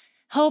Spirit. And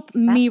help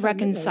me absolutely.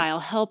 reconcile,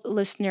 help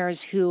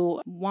listeners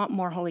who want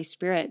more Holy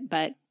Spirit,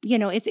 but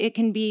it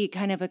can be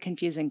kind of a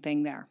confusing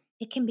thing there.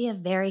 It can be a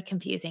very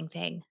confusing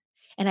thing.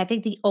 And I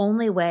think the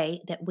only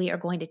way that we are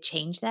going to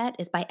change that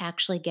is by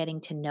actually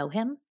getting to know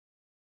him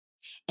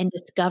and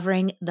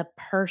discovering the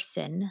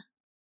person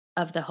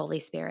of the Holy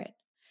Spirit,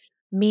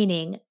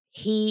 meaning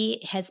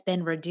he has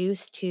been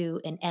reduced to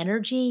an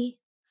energy.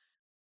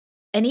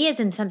 And he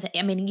is in some sense,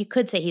 I mean, you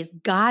could say he's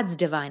God's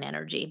divine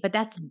energy, but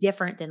that's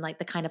different than, like,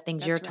 the kind of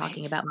things you're That's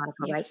talking right. about,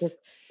 Monica, right? Yes.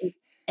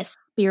 This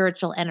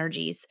spiritual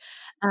energies.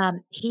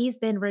 He's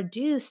been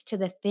reduced to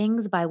the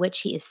things by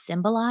which he is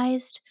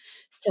symbolized.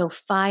 So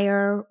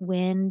fire,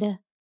 wind,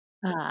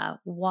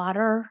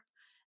 water,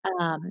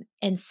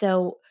 and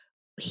so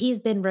he's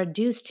been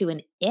reduced to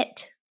an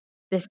it,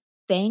 this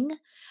thing.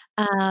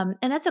 And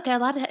that's okay. A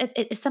lot of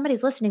if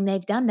somebody's listening,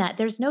 they've done that.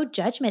 There's no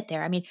judgment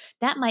there. I mean,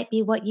 that might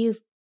be what you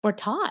were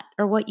taught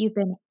or what you've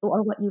been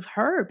or what you've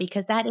heard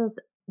because that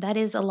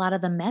is a lot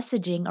of the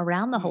messaging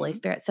around the Holy Mhm.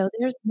 Spirit. So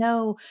there's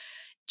no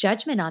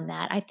judgment on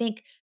that. I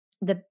think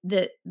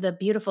the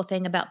beautiful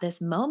thing about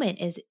this moment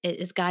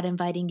is God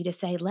inviting you to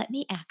say, "Let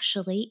me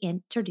actually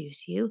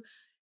introduce you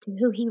to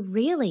who he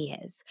really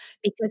is."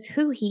 Because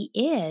who he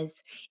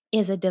is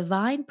a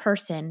divine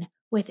person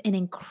with an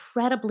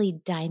incredibly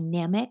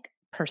dynamic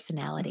Mhm.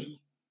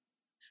 personality.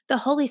 The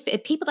Holy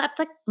Spirit people that's,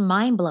 like,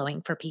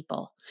 mind-blowing for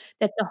people,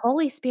 that the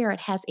Holy Spirit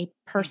has a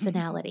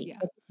personality, Yeah.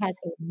 that he has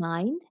a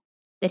mind,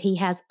 that he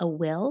has a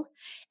will,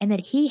 and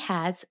that he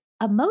has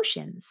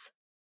emotions.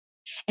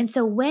 And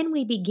so when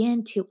we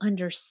begin to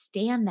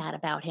understand that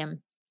about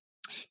him,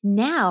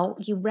 now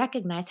you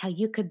recognize how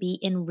you could be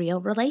in real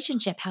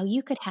relationship, how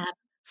you could have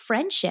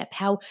friendship,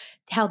 how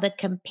the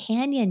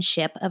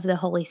companionship of the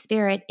Holy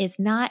Spirit is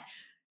not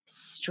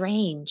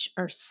strange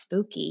or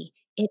spooky.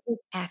 It is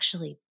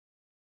actually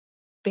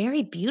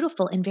very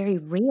beautiful and very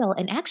real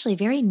and actually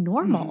very Mhm.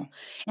 normal.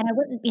 And I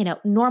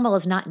wouldn't, normal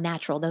is not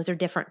natural. Those are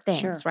different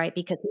things, Sure. right?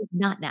 Because he's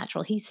not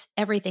natural. He's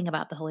everything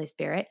about the Holy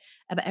Spirit,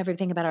 about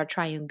everything about our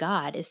triune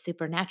God is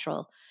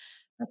supernatural.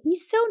 But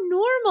he's so Yeah.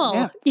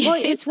 normal.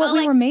 Well, it's what we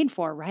Like were made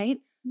for,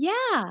 right?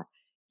 yeah.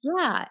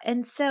 Yeah,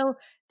 and so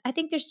I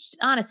think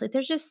honestly,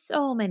 there's just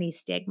so many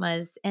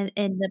stigmas and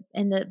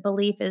the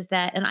belief is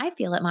that and I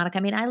feel it, Monica.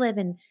 I mean, I live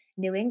in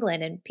New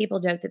England and people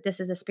joke that this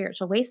is a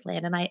spiritual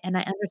wasteland and I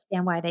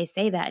understand why they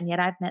say that, and yet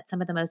I've met some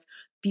of the most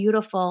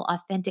beautiful,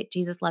 authentic,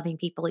 Jesus-loving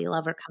people you'll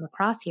ever come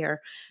across here.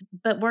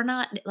 But we're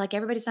not like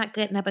everybody's not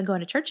getting up and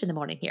going to church in the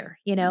morning here,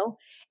 you know?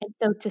 And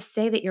so to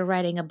say that you're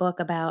writing a book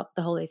about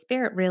the Holy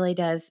Spirit really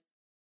does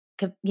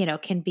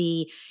can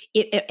be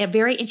a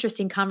very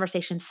interesting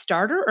conversation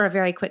starter or a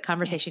very quick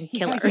conversation Yeah,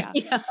 killer, yeah.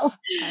 you know?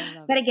 I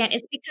love But it. again,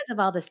 it's because of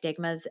all the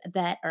stigmas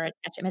that are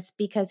attached, and it's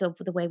because of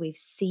the way we've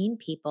seen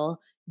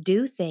people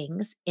do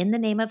things in the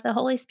name of the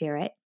Holy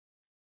Spirit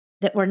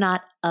that were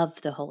not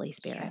of the Holy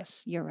Spirit.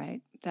 Yes, you're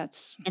right.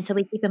 That's And so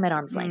we keep them at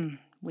arm's length.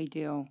 we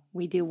do.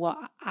 We do. Well,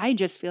 I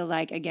just feel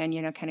like, again,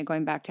 kind of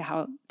going back to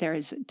how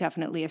there's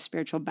definitely a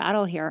spiritual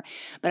battle here,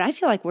 but I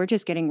feel like we're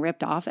just getting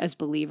ripped off as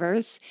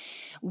believers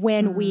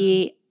when Mm,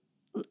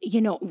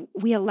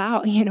 we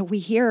allow, we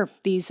hear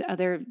these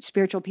other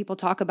spiritual people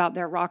talk about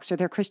their rocks or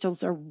their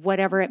crystals or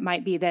whatever it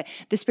might be, the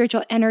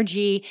spiritual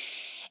energy.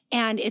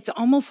 And it's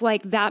almost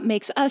like that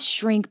makes us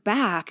shrink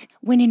back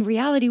when in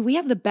reality, we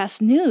have the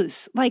best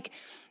news. Like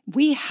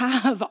we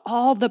have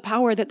all the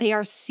power that they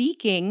are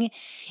seeking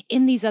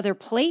in these other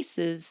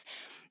places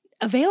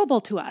available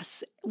to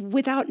us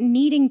without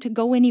needing to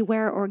go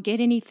anywhere or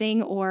get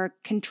anything or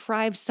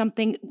contrive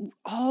something.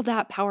 All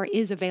that power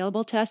is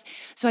available to us.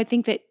 So I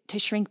think that to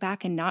shrink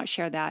back and not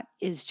share that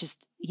is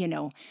just,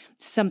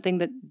 something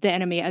that the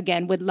enemy,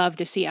 again, would love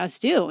to see us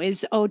do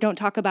is, oh, don't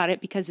talk about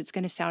it because it's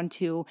going to sound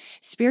too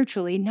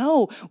spiritually.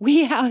 No,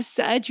 we have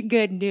such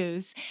good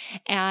news.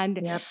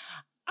 And yep.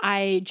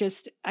 I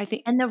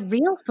think And the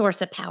real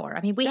source of power.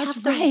 I mean, we that's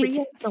have the right.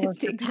 real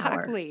source of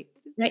power, Exactly.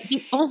 right?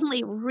 The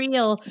only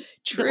real, That will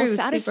true,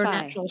 satisfy.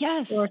 supernatural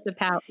source Yes. of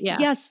power. Yeah.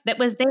 Yes. That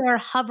was there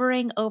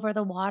hovering over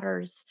the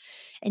waters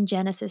in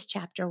Genesis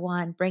chapter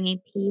 1, bringing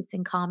peace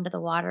and calm to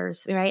the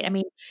waters, right? I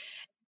mean,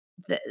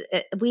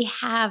 we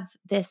have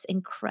this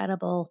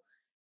incredible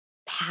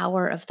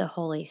power of the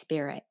Holy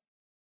Spirit.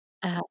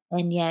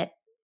 And yet,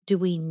 do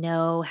we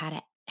know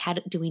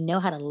do we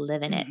know how to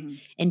live in it? Hmm.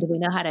 And do we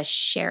know how to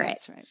share it?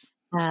 That's right.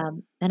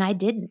 And I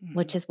didn't,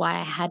 which Mhm. is why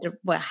I had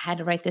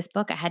to write this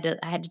book. I had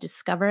to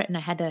discover it, and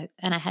I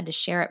had to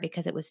share it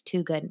because it was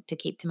too good to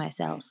keep to Right.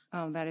 myself.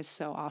 Oh, that is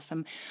so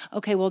awesome.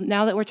 Okay, well,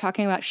 now that we're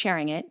talking about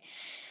sharing it,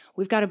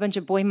 we've got a bunch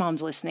of boy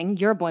moms listening.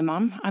 You're a boy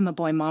mom. I'm a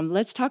boy mom.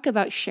 Let's talk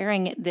about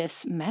sharing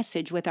this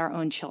message with our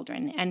own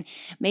children. And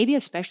maybe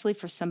especially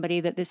for somebody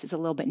that this is a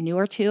little bit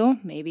newer to,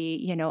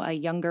 maybe, a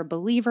younger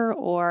believer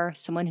or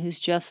someone who's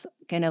just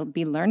going to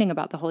be learning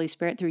about the Holy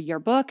Spirit through your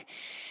book.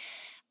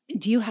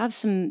 Do you have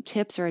some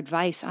tips or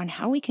advice on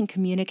how we can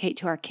communicate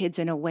to our kids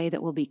in a way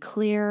that will be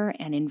clear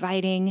and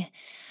inviting?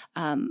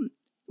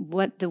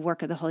 What the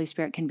work of the Holy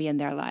Spirit can be in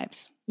their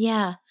lives.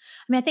 Yeah.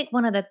 I mean, I think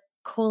one of the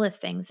coolest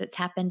things that's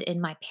happened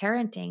in my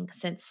parenting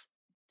since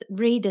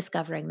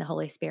rediscovering the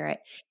Holy Spirit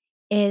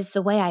is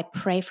the way I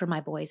pray for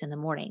my boys in the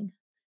morning.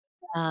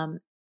 Um,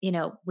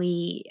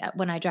 we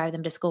when I drive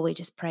them to school, we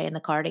just pray in the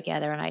car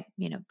together, and I,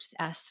 just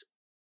ask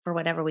for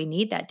whatever we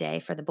need that day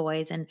for the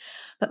boys.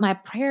 But my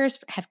prayers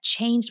have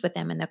changed with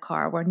them in the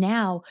car, where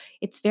now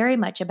it's very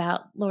much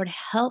about, Lord,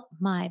 help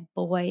my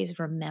boys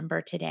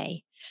remember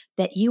today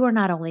that you are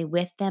not only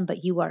with them,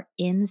 but you are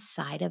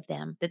inside of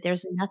them. That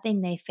there's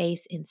nothing they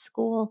face in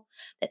school,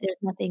 that there's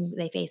nothing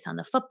they face on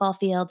the football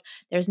field,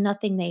 there's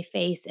nothing they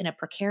face in a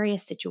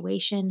precarious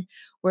situation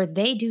where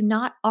they do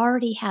not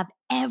already have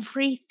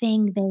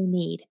everything they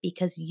need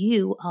because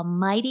you,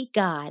 Almighty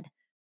God,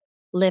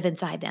 live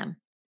inside them.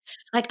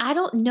 Like, I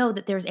don't know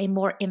that there's a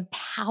more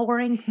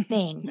empowering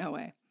thing No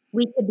way.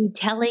 we could be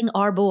telling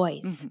our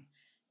boys Mhm.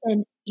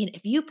 than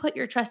if you put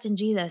your trust in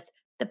Jesus,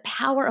 the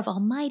power of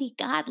Almighty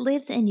God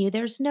lives in you.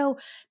 There's no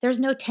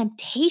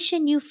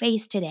temptation you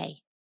face today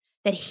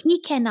that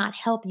he cannot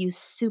help you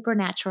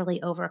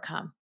supernaturally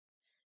overcome.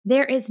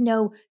 There is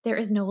no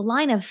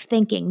line of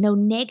thinking, no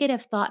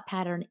negative thought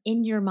pattern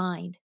in your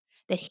mind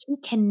that he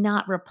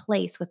cannot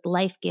replace with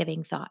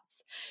life-giving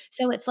thoughts.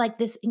 So it's like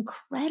this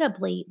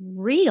incredibly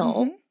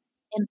real, Hmm.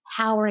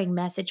 empowering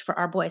message for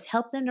our boys.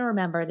 Help them to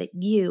remember that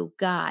you,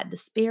 God, the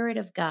Spirit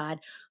of God,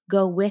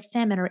 go with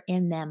them and are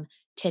in them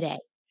today.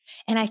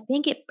 And I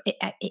think it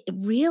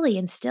really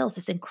instills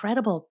this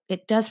incredible,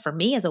 it does for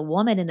me as a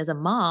woman and as a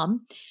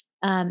mom,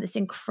 this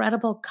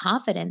incredible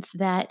confidence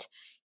that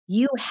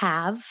you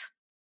have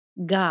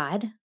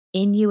God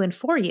in you and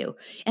for you.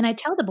 And I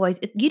tell the boys,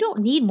 you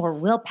don't need more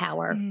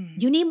willpower.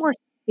 Mm. You need more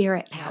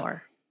spirit Yeah,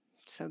 power.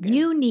 so good.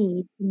 You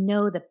need to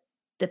know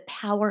the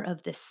power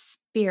of the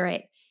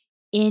Spirit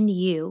in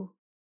you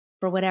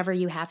for whatever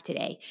you have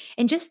today.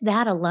 And just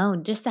that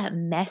alone, just that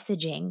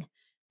messaging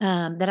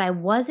that I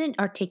wasn't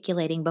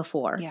articulating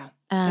before, Yeah,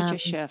 such a um,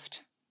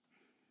 shift.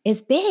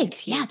 is big.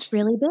 It's Yeah, it's huge.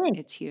 really big.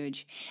 It's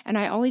huge. And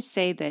I always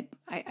say that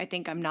I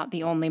think I'm not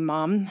the only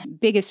mom.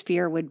 Biggest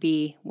fear would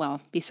be,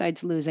 well,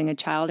 besides losing a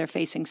child or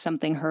facing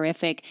something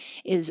horrific,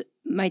 is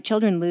my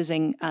children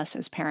losing us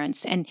as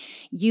parents. And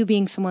you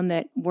being someone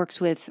that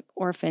works with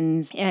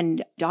orphans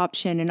and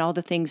adoption and all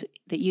the things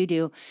that you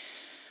do,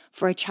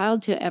 for a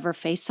child to ever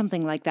face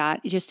something like that,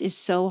 it just is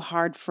so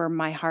hard for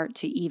my heart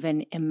to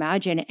even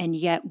imagine. And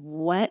yet,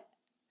 what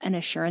an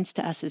assurance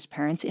to us as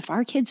parents. If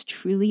our kids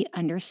truly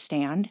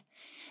understand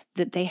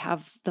that they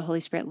have the Holy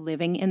Spirit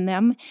living in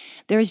them,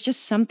 there's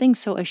just something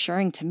so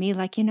assuring to me,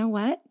 like, you know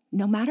what?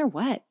 No matter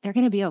what, they're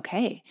going to be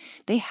okay.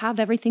 They have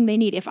everything they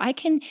need. If I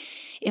can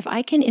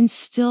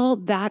instill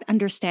that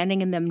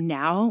understanding in them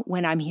now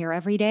when I'm here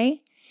every day,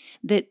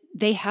 that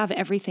they have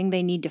everything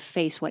they need to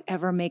face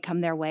whatever may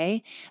come their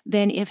way,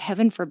 then if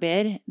heaven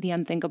forbid the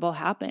unthinkable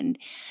happened,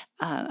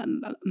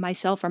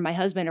 myself or my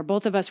husband or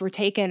both of us were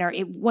taken, or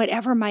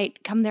whatever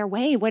might come their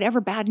way, whatever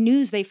bad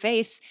news they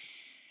face,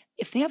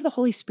 if they have the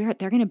Holy Spirit,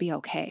 they're going to be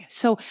okay.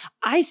 So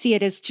I see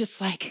it as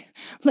just like,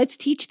 let's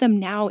teach them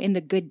now in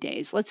the good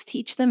days. Let's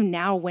teach them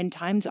now when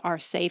times are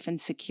safe and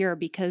secure,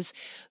 because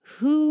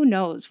who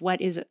knows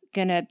what is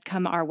going to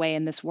come our way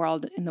in this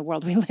world, in the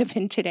world we live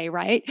in today,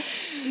 right?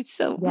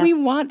 So Yeah. we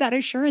want that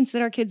assurance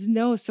that our kids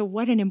know. So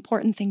what an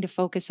important thing to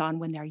focus on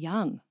when they're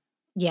young.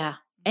 Yeah.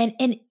 I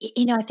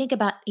think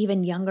about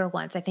even younger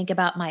ones. I think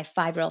about my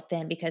 5-year-old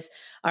Finn because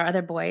our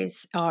other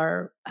boys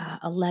are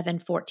 11,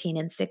 14,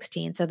 and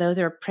 16. So those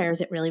are prayers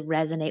that really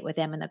resonate with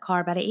them in the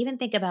car. But I even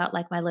think about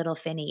like my little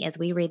Finny as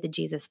we read the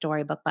Jesus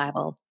Storybook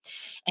Bible.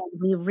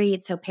 And we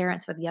read, so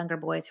parents with younger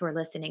boys who are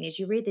listening, as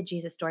you read the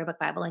Jesus Storybook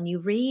Bible and you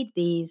read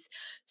these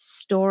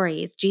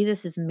stories,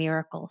 Jesus's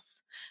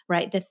miracles,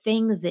 right? The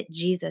things that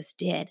Jesus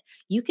did,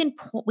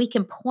 we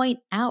can point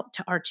out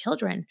to our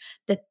children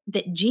that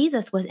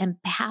Jesus was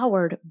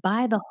empowered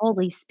by the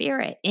Holy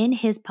Spirit in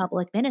his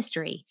public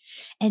ministry.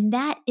 And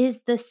that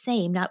is the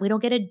same. Not We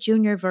don't get a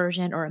junior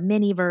version or a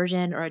mini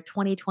version or a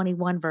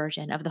 2021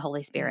 version of the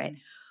Holy Spirit. Mm.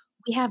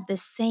 We have the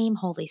same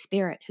Holy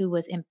Spirit who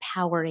was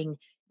empowering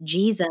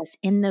Jesus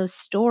in those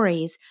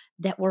stories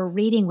that we're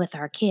reading with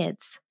our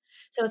kids.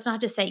 So it's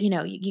not to say, you're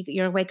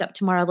gonna wake up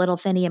tomorrow, little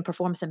Finney, and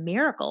perform some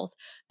miracles,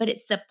 but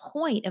it's the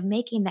point of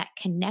making that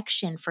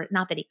connection for,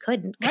 not that he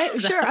couldn't, Right?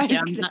 'cause, Sure. I was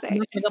I'm going to not, I'm say.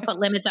 not gonna go put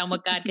limits on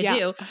what God could Yeah.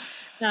 do.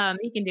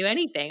 He can do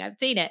anything. I've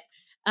seen it.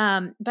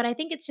 But I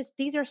think it's just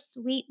these are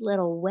sweet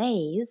little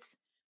ways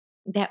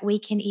that we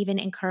can even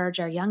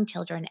encourage our young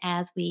children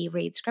as we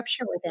read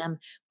scripture with them,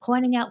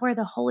 pointing out where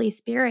the Holy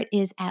Spirit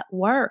is at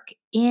work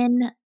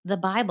in the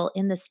Bible,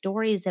 in the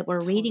stories that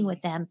we're reading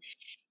with Totally. them.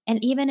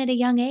 And even at a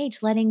young age,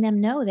 letting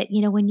them know that,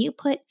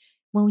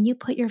 when you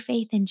put your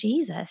faith in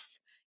Jesus,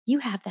 you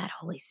have that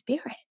Holy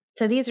Spirit.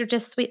 So these are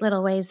just sweet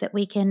little ways that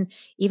we can,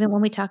 even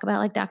when we talk about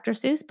like Dr.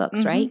 Seuss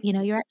books, right?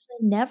 Hmm. You're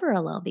actually never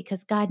alone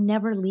because God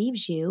never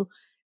leaves you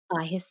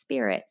by his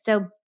Spirit.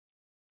 So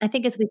I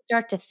think as we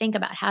start to think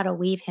about how to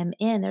weave him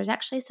in, there's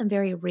actually some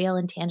very real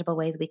and tangible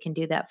ways we can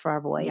do that for our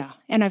Yeah.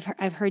 boys. And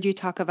I've heard you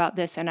talk about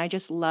this, and I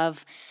just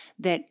love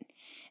that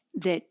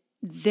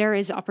there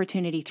is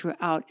opportunity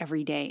throughout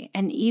every day.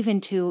 And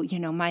even to,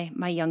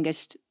 my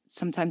youngest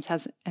sometimes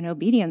has an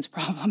obedience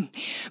problem,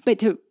 but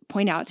to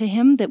point out to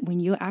him that when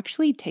you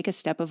actually take a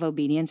step of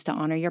obedience to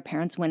honor your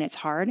parents when it's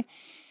hard,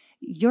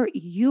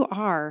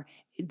 the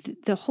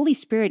Holy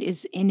Spirit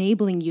is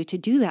enabling you to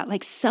do that.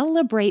 Like,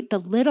 celebrate the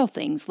little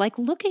things. Like,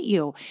 look at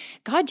you.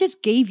 God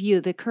just gave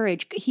you the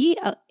courage. He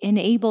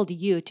enabled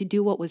you to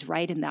do what was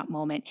right in that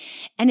moment.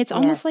 And it's Yes.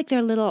 almost like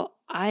their little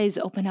eyes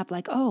open up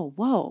like, oh,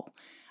 whoa.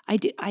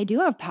 I do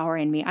have power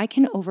in me. I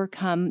can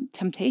overcome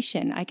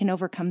temptation. I can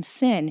overcome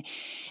sin.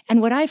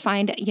 And what I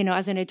find,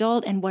 as an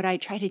adult, and what I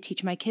try to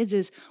teach my kids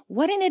is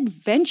what an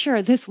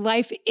adventure this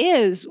life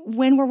is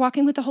when we're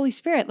walking with the Holy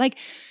Spirit. Like,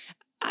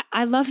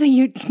 I love that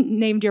you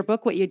named your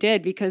book what you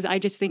did, because I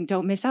just think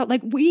don't miss out.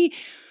 Like, we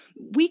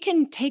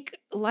can take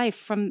life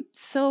from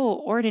so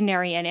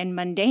ordinary and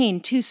mundane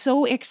to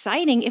so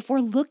exciting if we're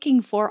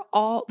looking for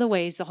all the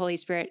ways the Holy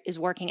Spirit is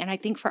working. And I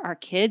think for our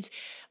kids,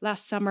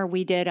 last summer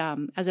we did,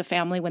 as a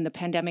family, when the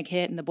pandemic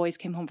hit and the boys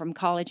came home from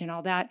college and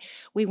all that,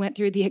 we went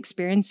through the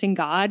Experiencing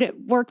God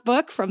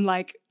workbook from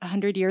like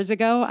 100 years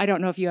ago. I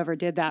don't know if you ever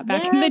did that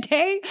back in the Yes.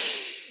 day.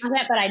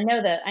 But I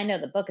know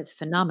the book is a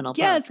phenomenal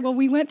Yes, book. well,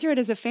 we went through it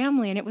as a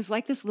family, and it was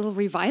like this little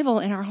revival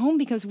in our home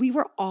because we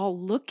were all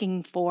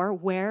looking for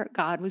where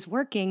God was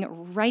working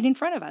right in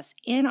front of us,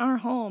 in our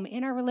home,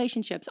 in our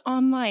relationships,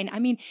 online. I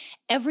mean,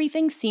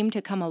 everything seemed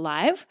to come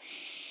alive.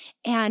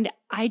 And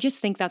I just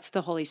think that's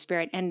the Holy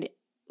Spirit. And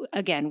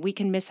again, we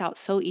can miss out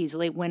so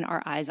easily when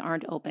our eyes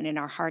aren't open and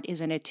our heart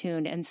isn't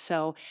attuned. And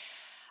so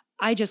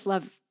I just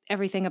love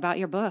everything about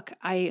your book.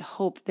 I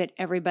hope that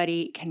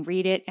everybody can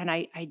read it. And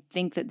I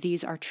think that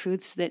these are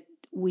truths that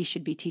we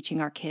should be teaching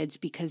our kids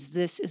because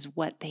this is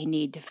what they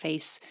need to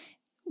face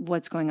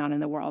what's going on in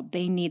the world.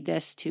 They need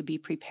this to be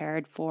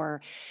prepared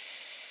for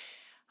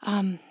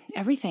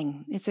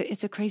everything.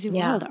 It's a crazy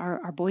Yeah. world.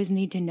 Our boys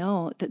need to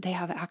know that they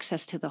have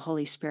access to the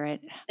Holy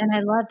Spirit. And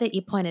I love that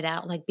you pointed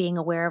out, like, being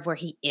aware of where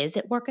he is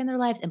at work in their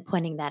lives and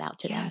pointing that out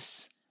to them.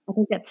 Yes. I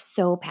think that's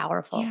so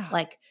powerful. Yeah.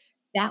 Like,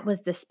 that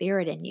was the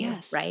Spirit in you,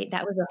 Yes. right?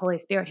 That was the Holy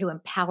Spirit who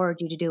empowered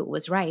you to do what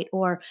was right.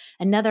 Or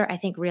another, I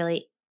think,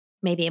 really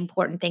maybe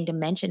important thing to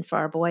mention for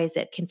our boys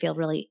that can feel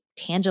really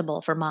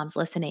tangible for moms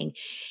listening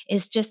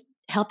is just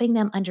helping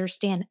them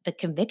understand the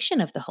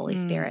conviction of the Holy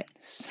Spirit.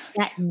 So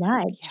That true. Yeah.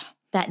 nudge,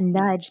 that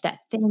nudge,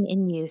 that thing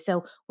in you.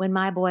 So when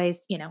my boys,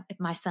 if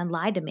my son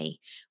lied to me,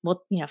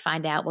 we'll,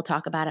 find out, we'll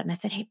talk about it. And I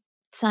said, "Hey,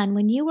 son,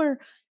 when you were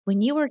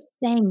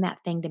saying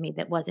that thing to me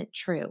that wasn't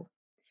true,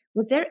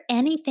 was there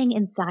anything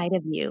inside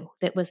of you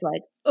that was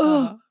like, oh,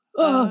 Uh-huh.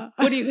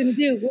 oh, what are you gonna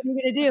do? What are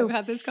you gonna I've do?"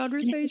 had this And I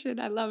said conversation.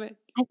 I love it.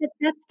 I said,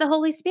 "That's the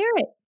Holy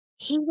Spirit.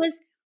 He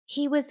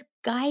was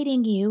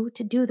guiding you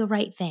to do the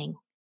right thing,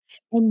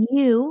 and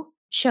you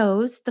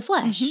chose the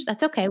flesh. Hmm.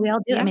 That's okay. We all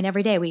do. I Yeah. mean,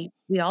 every day we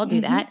all do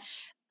Hmm. that.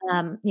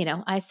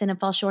 I sin and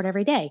fall short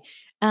every day.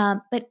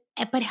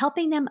 But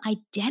helping them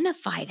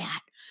identify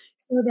that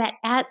so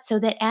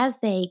that as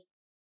they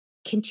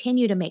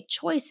continue to make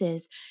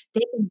choices,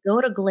 they can go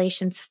to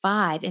Galatians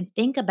 5 and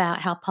think about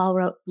how Paul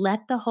wrote,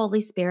 "Let the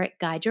Holy Spirit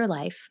guide your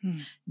life.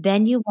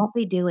 Then you won't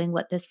be doing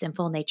what the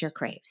sinful nature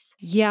craves."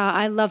 Yeah,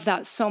 I love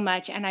that so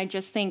much. And I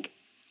just think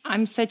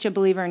I'm such a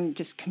believer in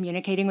just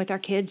communicating with our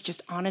kids,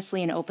 just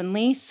honestly and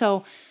openly.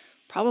 So,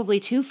 probably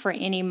too, for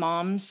any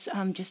moms,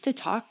 just to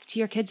talk to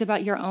your kids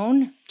about your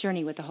own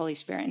journey with the Holy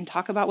Spirit and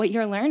talk about what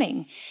you're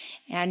learning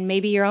and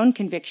maybe your own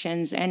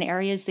convictions and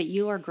areas that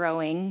you are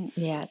growing.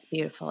 Yeah, it's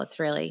beautiful. It's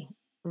really,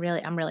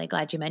 really, I'm really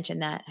glad you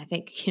mentioned that. I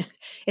think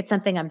it's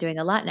something I'm doing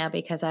a lot now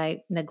because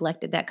I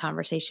neglected that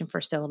conversation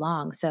for so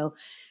long. So,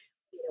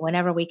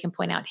 whenever we can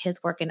point out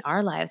his work in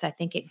our lives, I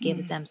think it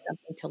gives them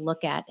something to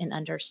look at and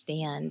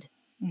understand,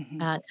 Mm-hmm.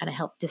 kind of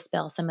help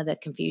dispel some of the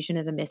confusion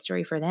or the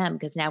mystery for them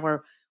because now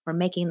we're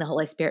making the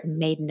Holy Spirit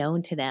made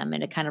known to them,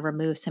 and it kind of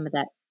removes some of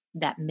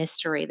that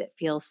mystery that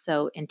feels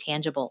so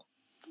intangible.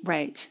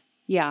 Right.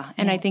 Yeah.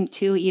 And Yeah. I think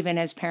too, even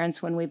as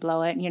parents, when we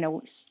blow it,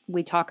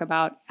 we talk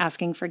about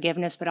asking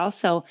forgiveness, but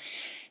also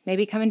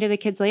maybe coming to the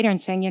kids later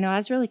and saying, I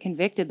was really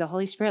convicted. The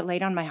Holy Spirit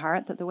laid on my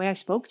heart that the way I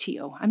spoke to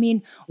you. I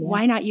mean, Yeah,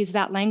 why not use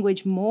that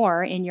language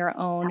more in your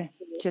own,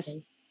 just,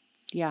 absolutely.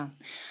 yeah.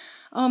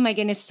 Oh my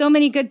goodness. So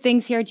many good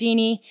things here,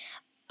 Jeannie.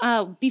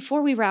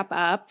 Before we wrap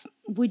up,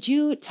 would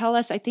you tell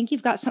us? I think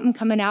you've got something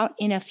coming out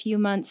in a few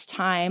months'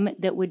 time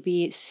that would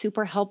be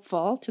super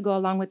helpful to go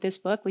along with this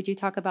book. Would you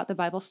talk about the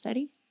Bible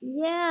study?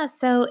 Yeah,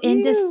 so in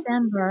Ew.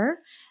 December,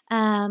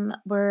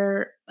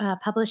 we're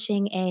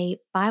publishing a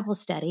Bible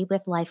study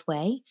with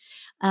Lifeway.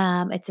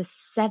 It's a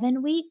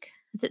 7 week.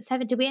 Is it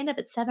seven? Did we end up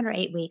at 7 or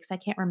 8 weeks? I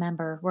can't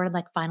remember. We're in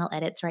like final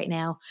edits right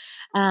now.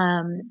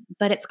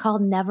 But it's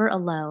called Never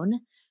Alone: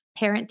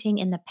 Parenting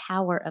in the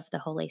Power of the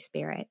Holy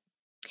Spirit.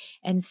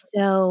 And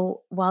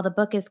so while the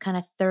book is kind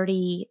of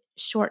 30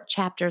 short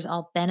chapters,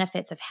 all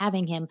benefits of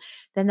having him,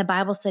 then the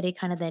Bible study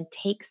kind of then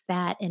takes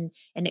that and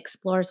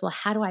explores, well,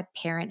 how do I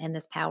parent in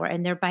this power?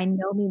 And they're by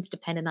no means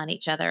dependent on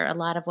each other. A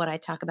lot of what I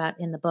talk about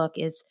in the book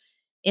is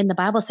in the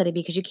Bible study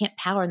because you can't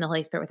power in the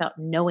Holy Spirit without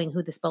knowing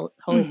who the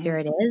Holy Hmm.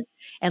 Spirit is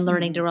and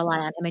learning to Hmm. rely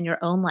on him in your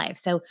own life.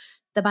 So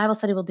the Bible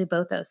study will do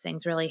both those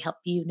things, really help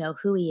you know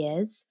who he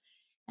is,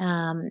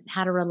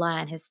 how to rely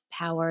on his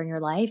power in your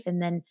life,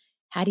 and then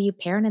how do you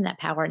parent in that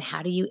power and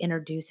how do you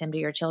introduce him to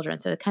your children?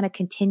 So it kind of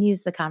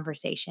continues the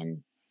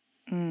conversation.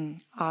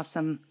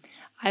 Awesome.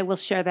 I will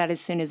share that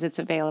as soon as it's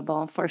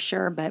available for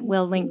sure, but Thank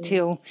we'll link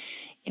you. to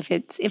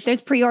if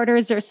there's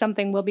pre-orders or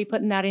something, we'll be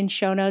putting that in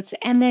show notes.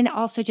 And then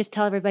also just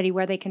tell everybody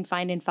where they can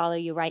find and follow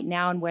you right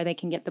now and where they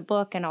can get the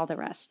book and all the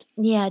rest.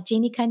 Yeah,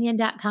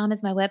 JeannieCunnion.com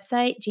is my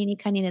website. Jeannie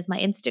Cunnion is my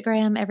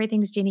Instagram.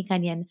 Everything's Jeannie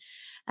Cunnion.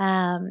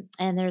 And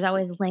there's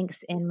always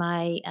links in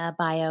my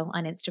bio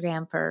on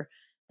Instagram for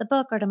the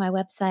book or to my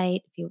website.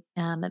 If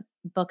a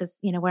book is,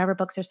 wherever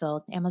books are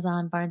sold,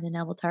 Amazon, Barnes and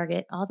Noble,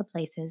 Target, all the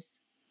places.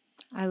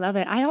 I love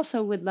it. I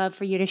also would love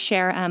for you to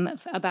share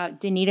about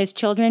Danita's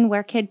Children.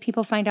 Where could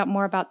people find out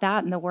more about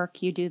that and the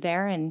work you do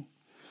there? And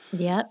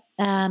Yep.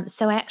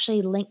 So I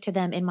actually linked to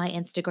them in my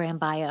Instagram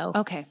bio.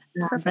 okay,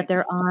 But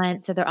they're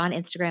perfect. on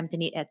Instagram,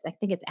 I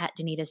think it's at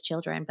Danita's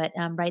Children, but,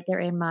 right there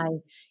in my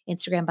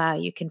Instagram bio,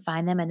 you can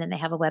find them, and then they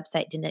have a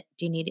website,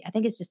 I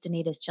think it's just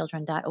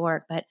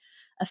danitaschildren.org, but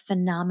a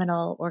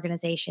phenomenal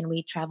organization.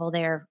 We travel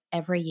there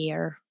every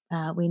year.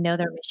 We know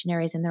their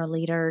missionaries and their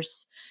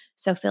leaders,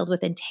 so filled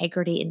with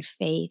integrity and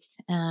faith,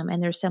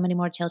 and there's so many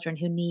more children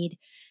who need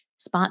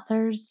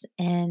sponsors,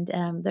 and,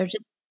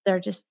 they're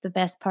just the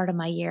best part of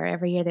my year.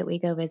 Every year that we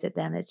go visit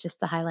them, it's just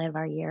the highlight of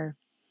our year.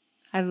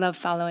 I love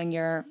following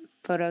your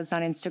photos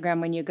on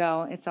Instagram when you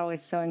go. It's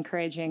always so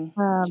encouraging.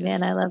 Oh, man,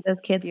 Just I love those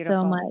kids so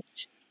beautiful.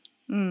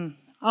 much.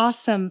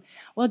 Awesome.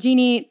 Well,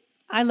 Jeannie,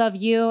 I love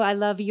you. I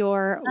love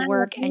your I love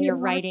work and you, your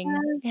writing.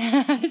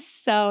 Monica.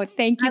 So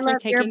thank I you for love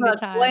your taking the book,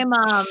 Boy time.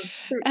 Mom.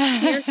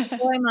 Here's the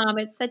Boy Mom.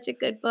 It's such a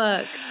good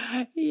book.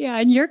 Yeah,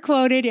 and you're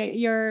quoted.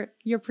 Your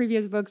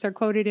previous books are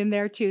quoted in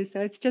there too.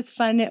 So it's just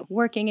fun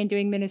working and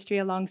doing ministry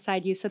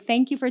alongside you. So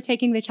thank you for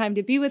taking the time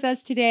to be with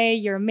us today.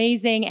 You're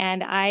amazing,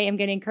 and I am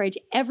going to encourage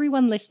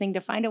everyone listening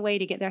to find a way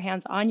to get their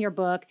hands on your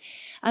book.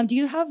 Do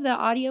you have the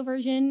audio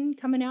version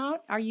coming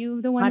out? Are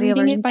you the one Audio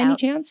reading it version's by any out.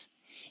 chance?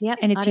 Yep,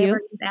 And it's audio you?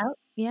 version's out.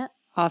 Yep.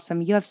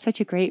 Awesome. You have such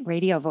a great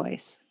radio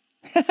voice.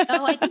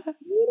 Oh, I didn't read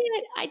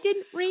it. I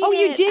didn't read Oh,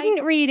 you it.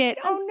 didn't read it.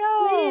 I didn't.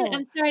 Oh,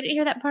 I'm sorry to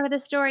hear that part of the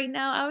story.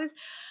 No,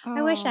 no.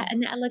 I wish I Oh,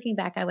 and now looking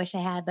back, I wish I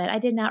had, but I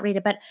did not read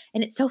it,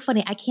 and it's so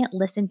funny, I can't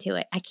listen to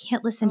it. I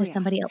can't listen oh to yeah.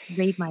 somebody else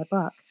read my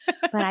book,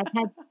 but I've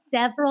had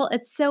several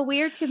it's so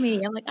weird to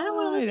me. I'm like, I don't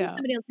wanna I listen to know.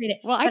 somebody else read it,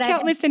 Well, I but I've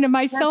can't had listen to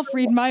myself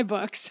read several. my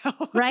book. So,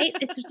 Right?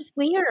 It's just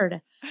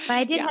weird. But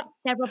I did yeah. have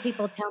several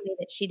people tell me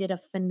that she did a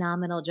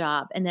phenomenal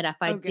job and that if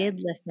I Oh, did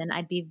good. listen,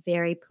 I'd be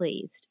very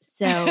pleased.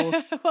 So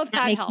Well, that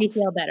that makes me helps.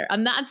 feel better.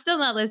 I'm still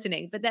not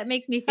listening, but that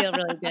makes me feel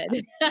really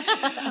good.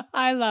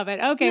 I love it.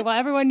 Okay, well,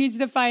 everyone needs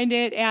to find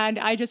it. And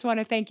I just want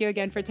to thank you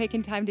again for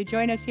taking time to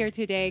join us here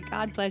today.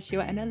 God bless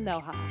you and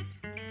aloha.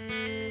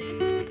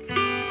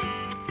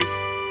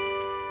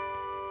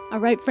 All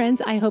right,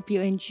 friends, I hope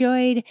you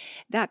enjoyed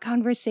that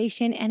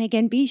conversation. And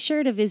again, be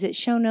sure to visit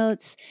show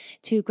notes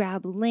to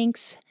grab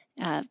links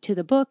to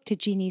the book, to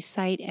Jeannie's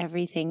site,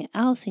 everything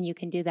else. And you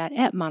can do that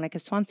at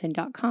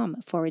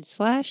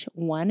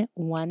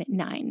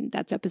monicaswanson.com/119.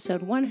 That's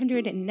episode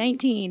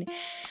 119.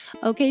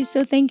 Okay,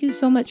 so thank you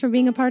so much for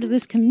being a part of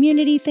this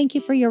community. Thank you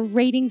for your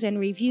ratings and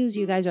reviews.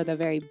 You guys are the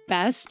very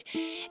best.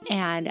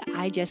 And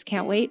I just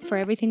can't wait for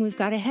everything we've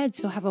got ahead.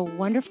 So have a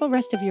wonderful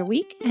rest of your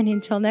week. And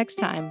until next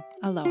time,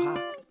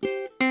 aloha.